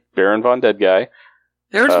Guy. Baron Von Dead Guy.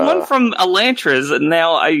 There's one from Elantris, and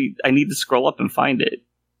now I need to scroll up and find it.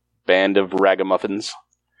 Band of Ragamuffins.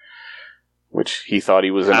 Which he thought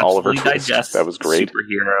he was in Oliver Twist. That was great.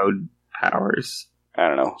 Superhero powers. I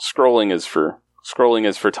don't know. Scrolling is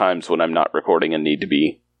for times when I'm not recording and need to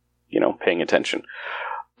be, paying attention.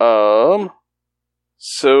 So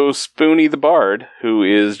Spoonie the Bard, who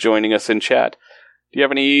is joining us in chat, do you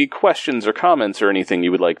have any questions or comments or anything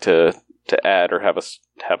you would like to add or have us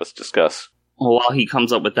discuss? Well, while he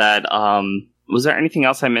comes up with that, was there anything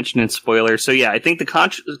else I mentioned in spoilers? So yeah, I think the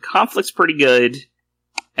conflict's pretty good.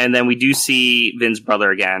 And then we do see Vin's brother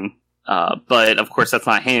again. But, of course, that's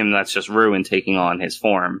not him. That's just Ruin taking on his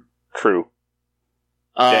form. True.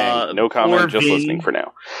 Dang, no comment, just listening for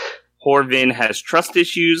now. Poor Vin has trust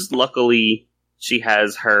issues. Luckily, she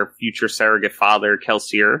has her future surrogate father,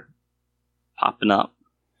 Kelsier, popping up.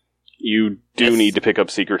 You do need to pick up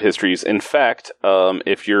Secret Histories. In fact,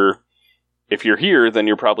 if you're here, then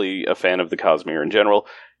you're probably a fan of the Cosmere in general.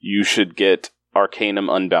 You should get Arcanum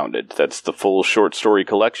Unbounded. That's the full short story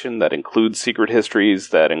collection that includes Secret Histories,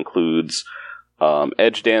 that includes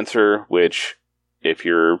Edge Dancer, which, if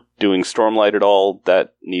you're doing Stormlight at all,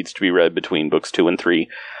 that needs to be read between books 2 and 3.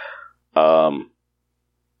 Yeah,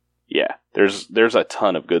 there's a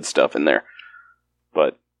ton of good stuff in there.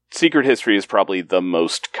 But Secret History is probably the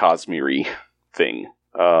most Cosmere thing.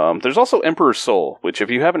 There's also Emperor's Soul, which, if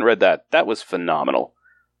you haven't read that was phenomenal.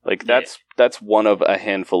 Like, that's one of a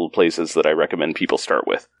handful of places that I recommend people start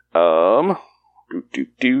with. Yeah,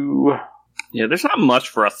 there's not much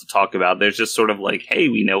for us to talk about. There's just sort of like, hey,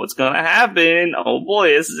 we know what's gonna happen. Oh boy,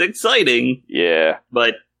 this is exciting. Yeah.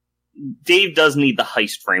 But Dave does need the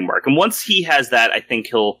heist framework. And once he has that, I think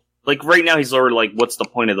he'll, like, right now he's sort of like, what's the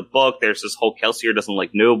point of the book? There's this whole Kelsier doesn't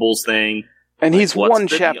like nobles thing. And he's one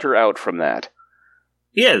chapter out from that.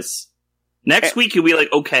 He is. Next week, he'll be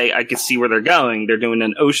like, okay, I can see where they're going. They're doing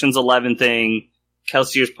an Ocean's 11 thing.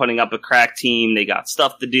 Kelsier's putting up a crack team. They got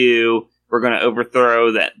stuff to do. We're going to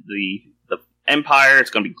overthrow the Empire. It's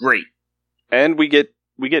going to be great. And we get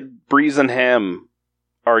Breeze and Ham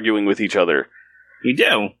arguing with each other. We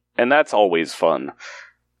do. And that's always fun.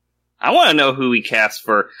 I want to know who we cast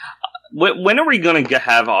for... When are we going to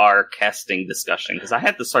have our casting discussion? Because I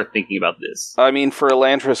had to start thinking about this. I mean, for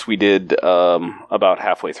Elantris, we did about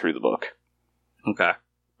halfway through the book. Okay.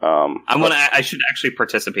 I should actually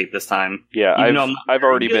participate this time. Yeah, I've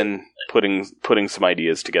already been putting some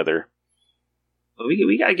ideas together. But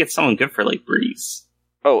we gotta get someone good for, like, Breeze.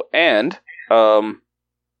 Oh, and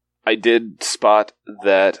I did spot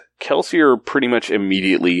that Kelsier pretty much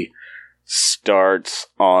immediately starts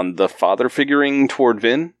on the father figuring toward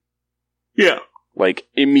Vin. Yeah. Like,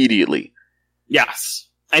 immediately. Yes.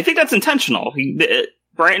 I think that's intentional.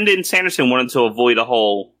 Brandon Sanderson wanted to avoid a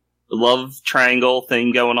whole love triangle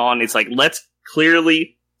thing going on. It's like, let's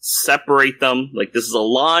clearly separate them. Like, this is a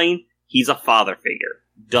line. He's a father figure.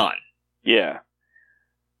 Done. Yeah.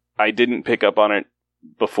 I didn't pick up on it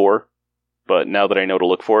before, but now that I know to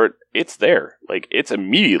look for it, it's there. Like, it's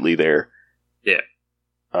immediately there. Yeah.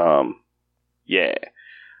 Yeah.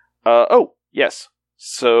 Oh, yes.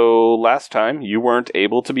 So, last time, you weren't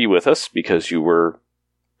able to be with us because you were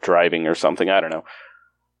driving or something, I don't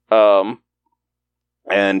know.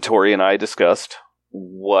 And Tori and I discussed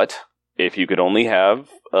what, if you could only have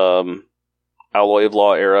Alloy of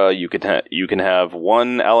Law era, you can have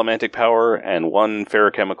one allomantic power and one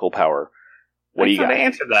ferochemical power. What do you got? I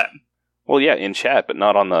answered that. Well, yeah, in chat, but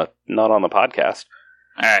not on the podcast.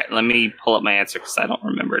 All right, let me pull up my answer because I don't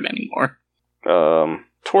remember it anymore.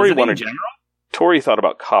 Tori wanted. In general? Tori thought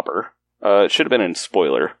about copper. It should have been in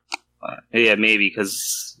spoiler. Yeah, maybe,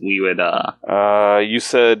 because we would, You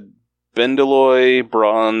said Bendalloy,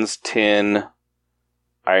 bronze, tin,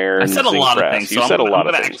 iron, I said a zinc, lot brass. of things, You so said I'm a lot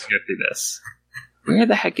of gonna things. actually go through this. Where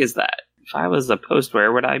the heck is that? If I was a post,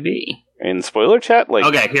 where would I be? In spoiler chat?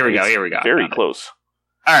 Okay, here we go. Very close.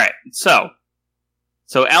 Alright, so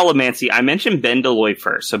Allomancy, I mentioned Bendalloy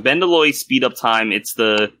first. So Bendalloy speed up time, it's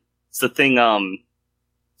the thing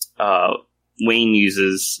Wayne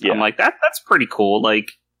uses. Yeah. I'm like, that's pretty cool.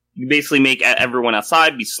 Like, you basically make everyone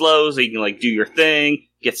outside be slow so you can like do your thing,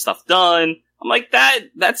 get stuff done. I'm like,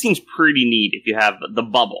 that seems pretty neat if you have the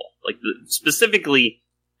bubble. Like, specifically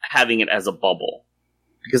having it as a bubble.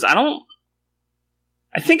 Because I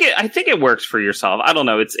think it works for yourself. I don't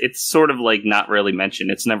know. It's sort of like not really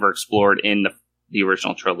mentioned. It's never explored in the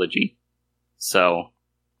original trilogy. So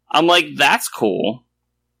I'm like, that's cool.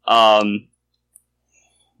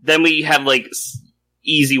 Then we have like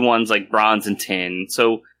easy ones like bronze and tin.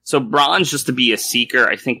 So bronze, just to be a seeker,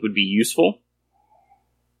 I think would be useful.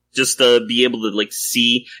 Just to be able to like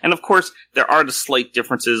see, and of course there are the slight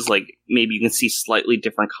differences. Like maybe you can see slightly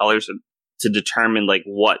different colors to determine like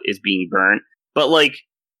what is being burnt. But like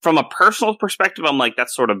from a personal perspective, I'm like,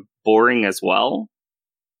 that's sort of boring as well.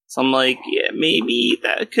 So I'm like, yeah, maybe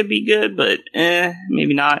that could be good, but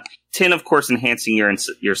maybe not. Tin, of course, enhancing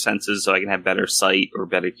your senses so I can have better sight or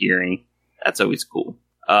better hearing. That's always cool.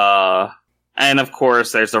 And of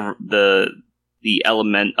course, there's the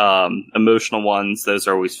element emotional ones. Those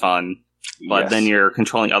are always fun. But then you're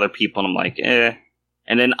controlling other people, and I'm like,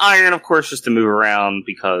 And then iron, of course, just to move around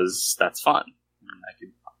because that's fun. I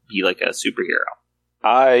could be like a superhero.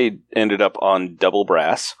 I ended up on double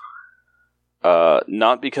brass.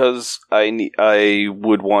 Not because I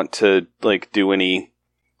would want to like do any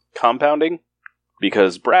compounding,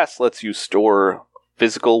 because brass lets you store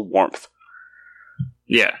physical warmth.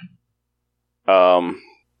 Yeah.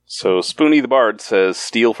 So Spoonie the Bard says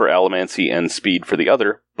steel for allomancy and speed for the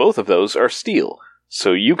other. Both of those are steel.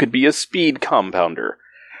 So you could be a speed compounder.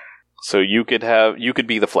 So you could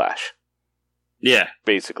be the Flash. Yeah.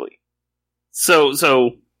 Basically. So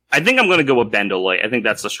I think I'm going to go with Bendalloy. I think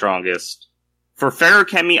that's the strongest. For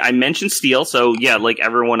Ferrochemy, I mentioned steel, so yeah, like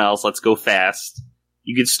everyone else, let's go fast.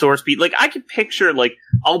 You could store speed. Like, I could picture, like,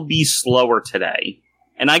 I'll be slower today.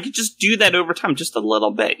 And I could just do that over time, just a little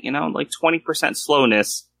bit, like 20%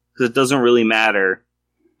 slowness, because it doesn't really matter.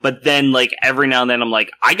 But then, like, every now and then I'm like,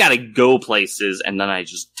 I gotta go places, and then I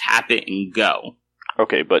just tap it and go.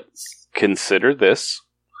 Okay, but consider this.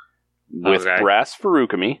 With brass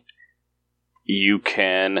Ferrochemy, you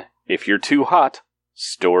can, if you're too hot,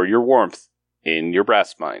 store your warmth in your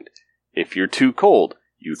brass mind. If you're too cold,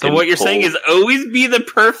 you can. So what you're saying is always be the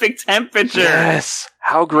perfect temperature. Yes.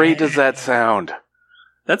 How great does that sound?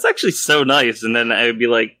 That's actually so nice. And then I would be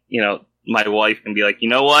like, my wife can be like, you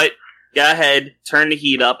know what? Go ahead, turn the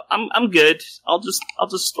heat up. I'm good. I'll just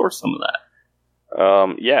store some of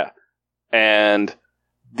that. Yeah. And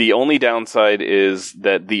the only downside is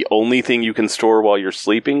that the only thing you can store while you're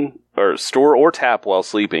sleeping, or store or tap while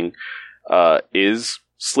sleeping, is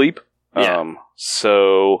sleep. Yeah.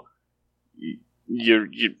 So you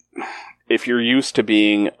if you're used to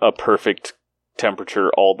being a perfect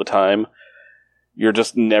temperature all the time, you're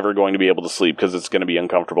just never going to be able to sleep because it's going to be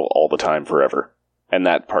uncomfortable all the time forever. And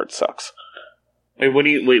that part sucks. Wait,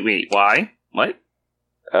 wait, why? What?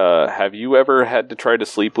 Have you ever had to try to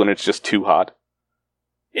sleep when it's just too hot?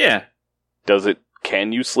 Yeah.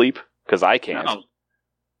 Can you sleep? Because I can't. No.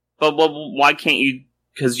 But why can't you?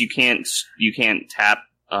 Because you can't tap.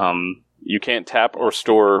 You can't tap or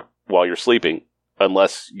store while you're sleeping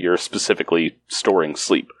unless you're specifically storing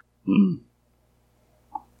sleep.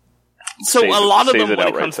 So a lot of them, when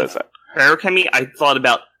it comes to Ferrochemy, I thought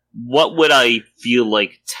about what would I feel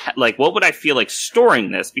like, what would I feel like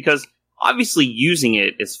storing this? Because obviously using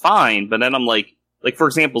it is fine, but then I'm like for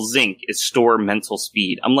example, zinc is store mental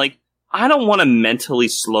speed. I'm like, I don't want to mentally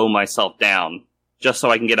slow myself down just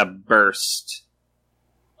so I can get a burst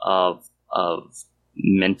of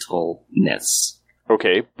mentalness.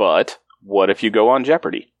 Okay, but what if you go on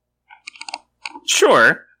Jeopardy?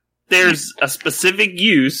 Sure. There's a specific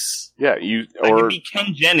use. Yeah, I could be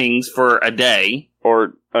Ken Jennings for a day.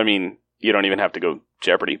 Or, I mean, you don't even have to go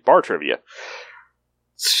Jeopardy. Bar trivia.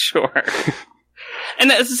 Sure. And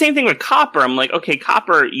it's the same thing with copper. I'm like, okay,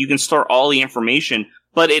 copper, you can store all the information,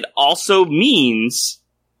 but it also means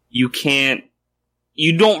you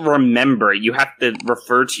don't remember it. You have to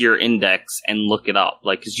refer to your index and look it up.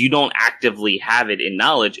 Like, because you don't actively have it in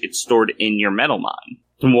knowledge. It's stored in your metal mind.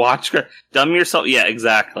 Dumb yourself. Yeah,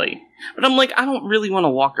 exactly. But I'm like, I don't really want to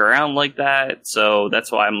walk around like that. So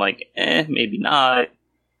that's why I'm like, maybe not.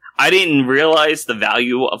 I didn't realize the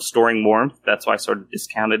value of storing warmth. That's why I sort of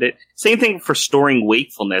discounted it. Same thing for storing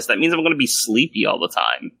wakefulness. That means I'm going to be sleepy all the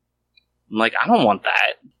time. I'm like, I don't want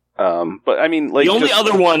that. But I mean, like, the only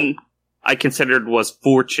other one I considered was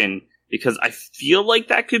fortune, because I feel like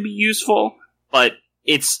that could be useful, but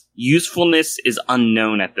its usefulness is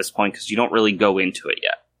unknown at this point because you don't really go into it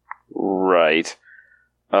yet. Right.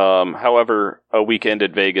 However, a weekend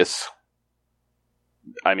at Vegas,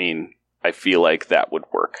 I mean, I feel like that would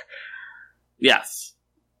work. Yes.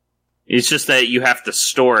 It's just that you have to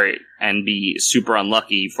store it and be super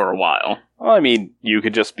unlucky for a while. Well, I mean, you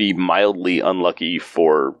could just be mildly unlucky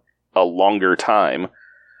for a longer time.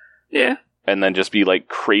 Yeah. And then just be, like,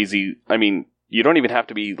 crazy. I mean, you don't even have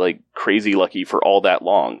to be, like, crazy lucky for all that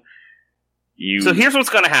long. So here's what's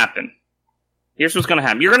going to happen. You're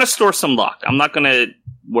going to store some luck. I'm not going to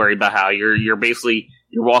worry about how you're basically,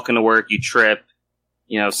 you're walking to work, you trip,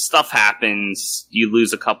 stuff happens, you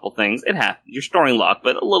lose a couple things. It happens. You're storing luck,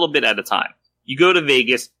 but a little bit at a time. You go to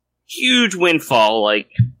Vegas, huge windfall, like,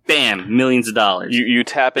 bam, millions of dollars. You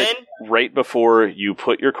tap it right before you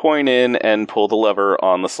put your coin in and pull the lever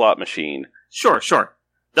on the slot machine. Sure.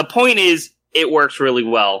 The point is, it works really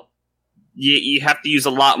well. You have to use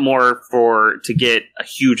a lot more to get a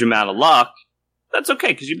huge amount of luck. That's okay,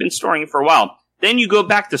 because you've been storing it for a while. Then you go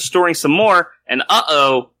back to storing some more, and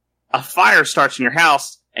a fire starts in your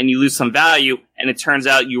house, and you lose some value, and it turns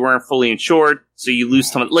out you weren't fully insured, so you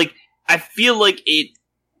lose some. Like, I feel like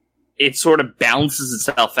it sort of balances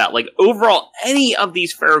itself out. Like, overall, any of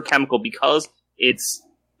these ferrochemical, because it's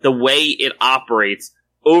the way it operates,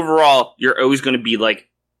 overall, you're always going to be like,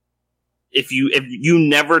 if you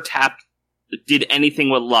never did anything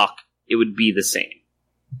with luck, it would be the same.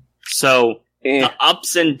 So, the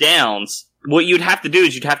ups and downs, what you'd have to do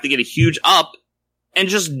is you'd have to get a huge up and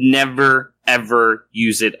just never, ever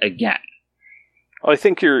use it again. Well, I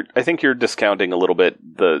think you're discounting a little bit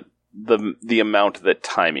the amount that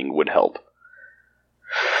timing would help.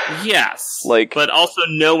 Yes. Like, but also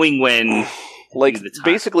knowing when. Like,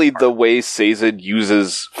 basically the way Sazed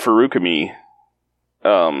uses Furukami,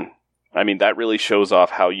 I mean, that really shows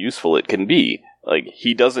off how useful it can be. Like,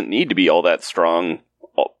 he doesn't need to be all that strong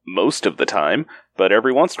most of the time, but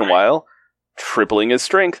every once in a while, tripling his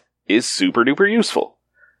strength is super duper useful.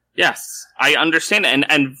 Yes, I understand.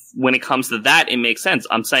 And when it comes to that, it makes sense.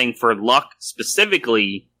 I'm saying for luck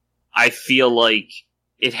specifically, I feel like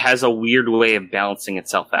it has a weird way of balancing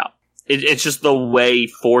itself out. It's just the way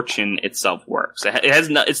fortune itself works.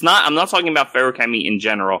 I'm not talking about ferrochemy in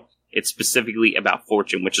general. It's specifically about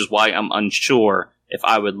fortune, which is why I'm unsure if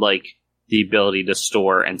I would like the ability to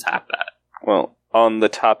store and tap that. Well, on the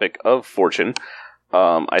topic of fortune,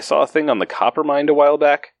 I saw a thing on the Coppermind a while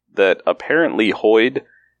back that apparently Hoyd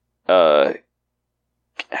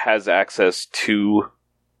has access to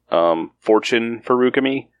fortune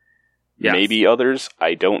Furukami. Yes. Maybe others,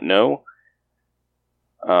 I don't know.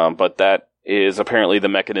 But that is apparently the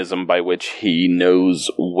mechanism by which he knows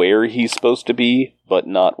where he's supposed to be, but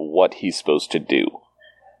not what he's supposed to do.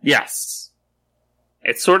 Yes.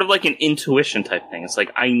 It's sort of like an intuition type thing. It's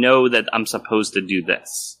like, I know that I'm supposed to do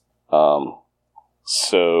this.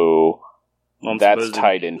 So that's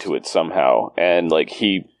tied into it somehow. And, like,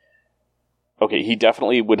 he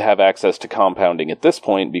definitely would have access to compounding at this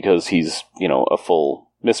point because he's, a full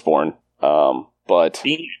Mistborn. But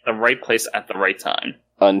being at the right place at the right time.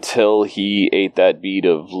 Until he ate that bead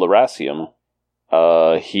of Lerasium,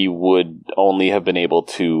 he would only have been able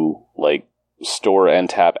to, like, store and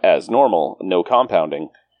tap as normal, no compounding.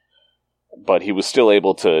 But he was still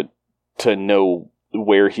able to know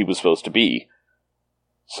where he was supposed to be.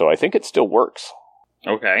 So I think it still works.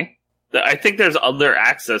 Okay. I think there's other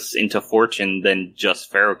access into fortune than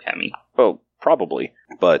just ferrochemy. Oh, probably.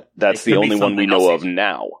 But that's the only one we know of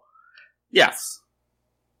now. Yes.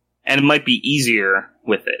 And it might be easier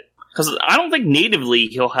with it. Because I don't think natively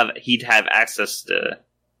he'd have access to,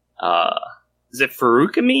 is it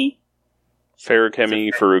Furukami?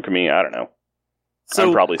 Ferrochemy, Furukami, I don't know. So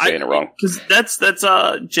I'm probably saying it wrong. Because that's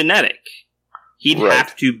genetic. He'd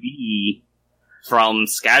have to be from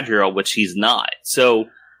Scadrial, which he's not. So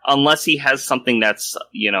unless he has something that's,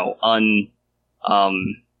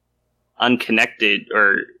 unconnected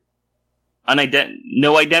or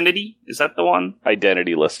no identity, is that the one?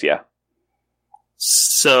 Identity list, yeah.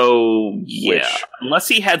 So yeah, unless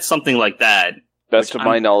he had something like that. Best of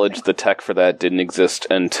my knowledge, the tech for that didn't exist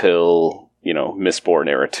until Mistborn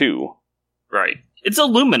Era 2. Right. It's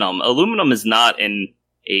aluminum. Aluminum is not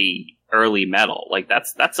a early metal. Like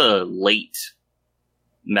that's a late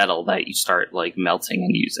metal that you start like melting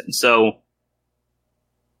and using. So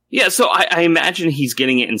Yeah, so I imagine he's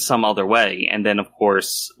getting it in some other way, and then, of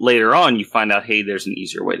course, later on you find out, hey, there's an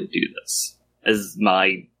easier way to do this, is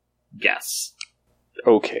my guess.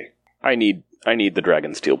 Okay. I need the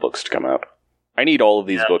Dragonsteel books to come out. I need all of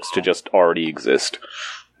these books to just already exist.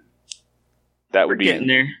 That would getting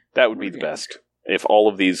there. That would be the best. If all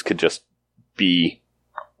of these could just be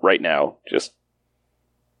right now, just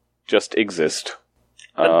exist.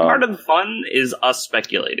 But part of the fun is us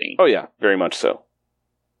speculating. Oh yeah, very much so.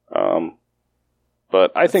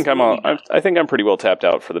 But I think I'm pretty well tapped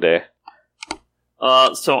out for the day.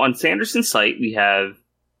 So on Sanderson's site we have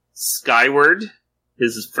Skyward,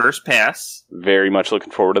 his first pass. Very much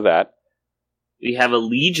looking forward to that. We have a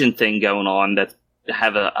Legion thing going on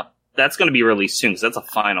that's going to be released soon, because that's a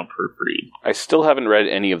final proofread. I still haven't read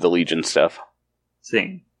any of the Legion stuff.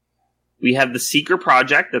 Same. We have the Seeker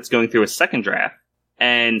Project that's going through a second draft,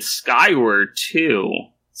 and Skyward 2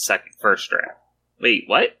 first draft. Wait,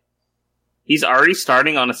 what? He's already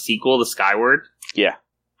starting on a sequel to Skyward? Yeah,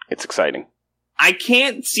 it's exciting. I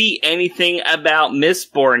can't see anything about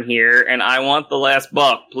Mistborn here, and I want the last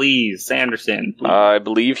book, please, Sanderson. Please. I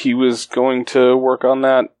believe he was going to work on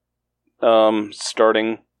that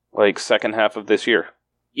starting second half of this year.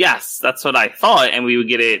 Yes, that's what I thought, and we would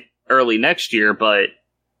get it early next year, but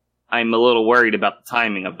I'm a little worried about the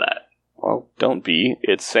timing of that. Well, don't be.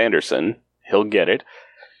 It's Sanderson. He'll get it.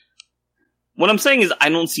 What I'm saying is I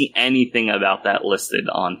don't see anything about that listed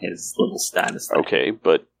on his little status thing. Okay,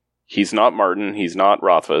 but he's not Martin. He's not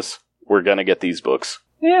Rothfuss. We're going to get these books.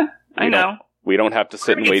 Yeah, I know. We don't have to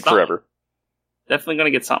sit and wait forever. Definitely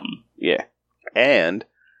going to get something. Yeah. And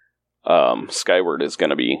Skyward is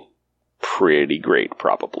going to be pretty great,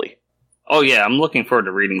 probably. Oh, yeah, I'm looking forward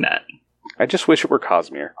to reading that. I just wish it were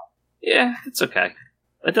Cosmere. Yeah, it's okay.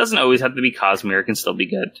 It doesn't always have to be Cosmere. It can still be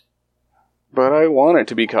good. But I want it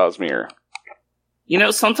to be Cosmere. You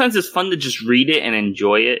know, sometimes it's fun to just read it and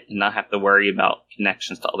enjoy it and not have to worry about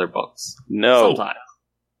connections to other books. No. Sometimes.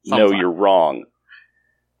 No, you're wrong.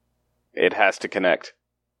 It has to connect.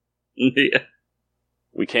 Yeah.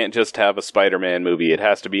 We can't just have a Spider-Man movie. It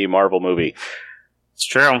has to be a Marvel movie. It's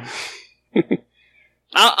true.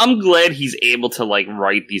 I'm glad he's able to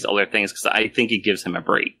write these other things, because I think it gives him a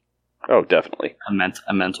break. Oh, definitely.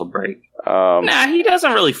 A mental break. Nah, he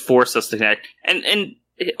doesn't really force us to connect. And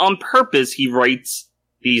on purpose, he writes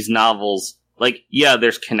these novels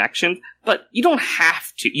there's connections, but you don't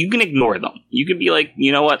have to. You can ignore them. You can be like,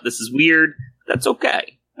 you know what, this is weird. That's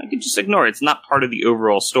okay. I can just ignore it. It's not part of the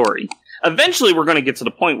overall story. Eventually, we're going to get to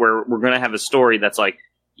the point where we're going to have a story that's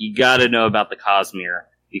you gotta know about the Cosmere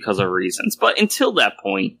because of reasons. But until that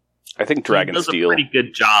point, I think Dragonsteel does a pretty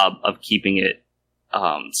good job of keeping it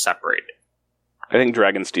separated. I think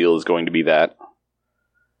Dragonsteel is going to be that.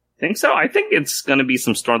 Think so? I think it's going to be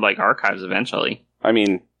some Stormlight Archives eventually. I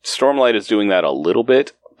mean, Stormlight is doing that a little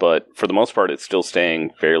bit, but for the most part, it's still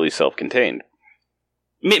staying fairly self-contained.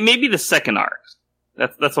 Maybe the second arc.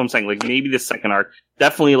 That's what I'm saying. Maybe the second arc.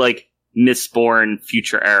 Definitely Mistborn,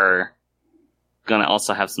 Future Era. Gonna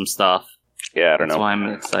also have some stuff. Yeah, I don't know. That's why I'm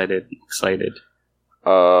excited.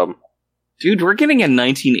 Dude, we're getting a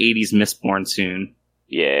 1980s Mistborn soon.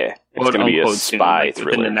 Yeah, it's going to be a spy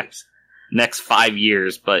thriller. Within the next 5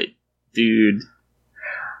 years, but dude,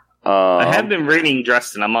 I have been reading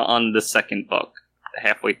Dresden. I'm on the second book,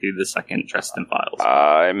 halfway through the second Dresden Files.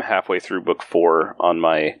 I'm halfway through book 4 on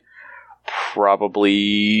my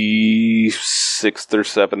probably 6th or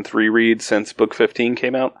 7th reread since book 15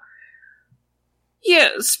 came out. Yeah,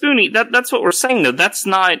 Spoonie, that's what we're saying though. That's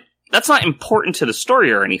not important to the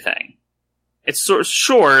story or anything. It's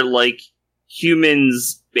sure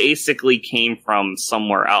humans basically came from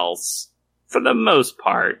somewhere else for the most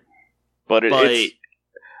part. But it's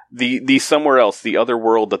the somewhere else, the other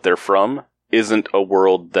world that they're from, isn't a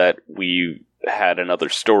world that we had another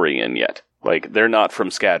story in yet. They're not from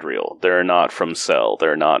Scadrial, they're not from Cell,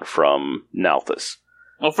 they're not from Nalthus.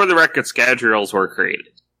 Well, for the record, Scadrials were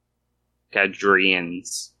created.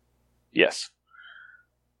 Scadrians. Yes.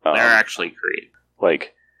 They're actually created.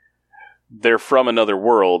 They're from another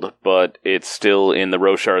world, but it's still in the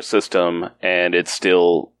Roshar system, and it's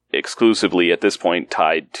still exclusively, at this point,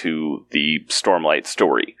 tied to the Stormlight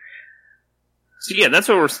story. So yeah, that's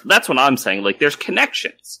what I'm saying. There's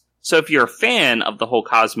connections. So if you're a fan of the whole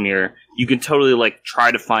Cosmere, you can totally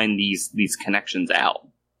try to find these connections out.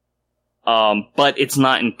 But it's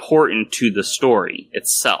not important to the story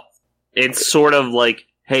itself. It's sort of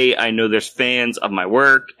hey, I know there's fans of my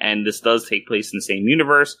work, and this does take place in the same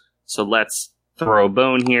universe, so let's throw a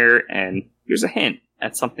bone here, and here's a hint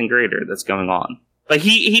at something greater that's going on.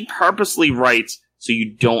 He purposely writes so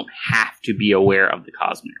you don't have to be aware of the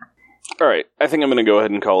Cosmere. All right, I think I'm going to go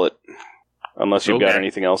ahead and call it, unless you've got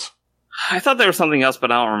anything else. I thought there was something else,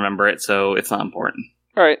 but I don't remember it, so it's not important.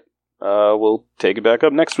 All right, we'll take it back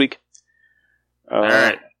up next week. All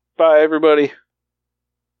right. Bye, everybody.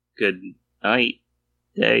 Good night,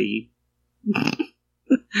 day.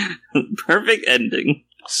 Perfect ending.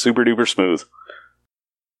 Super duper smooth.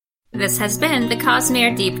 This has been the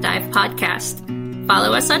Cosmere Deep Dive Podcast.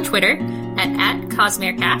 Follow us on Twitter at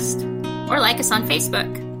CosmereCast, or like us on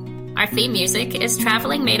Facebook. Our theme music is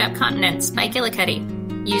Traveling Made Up Continents by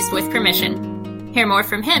Gillicuddy, used with permission. Hear more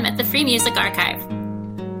from him at the Free Music Archive.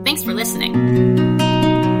 Thanks for listening.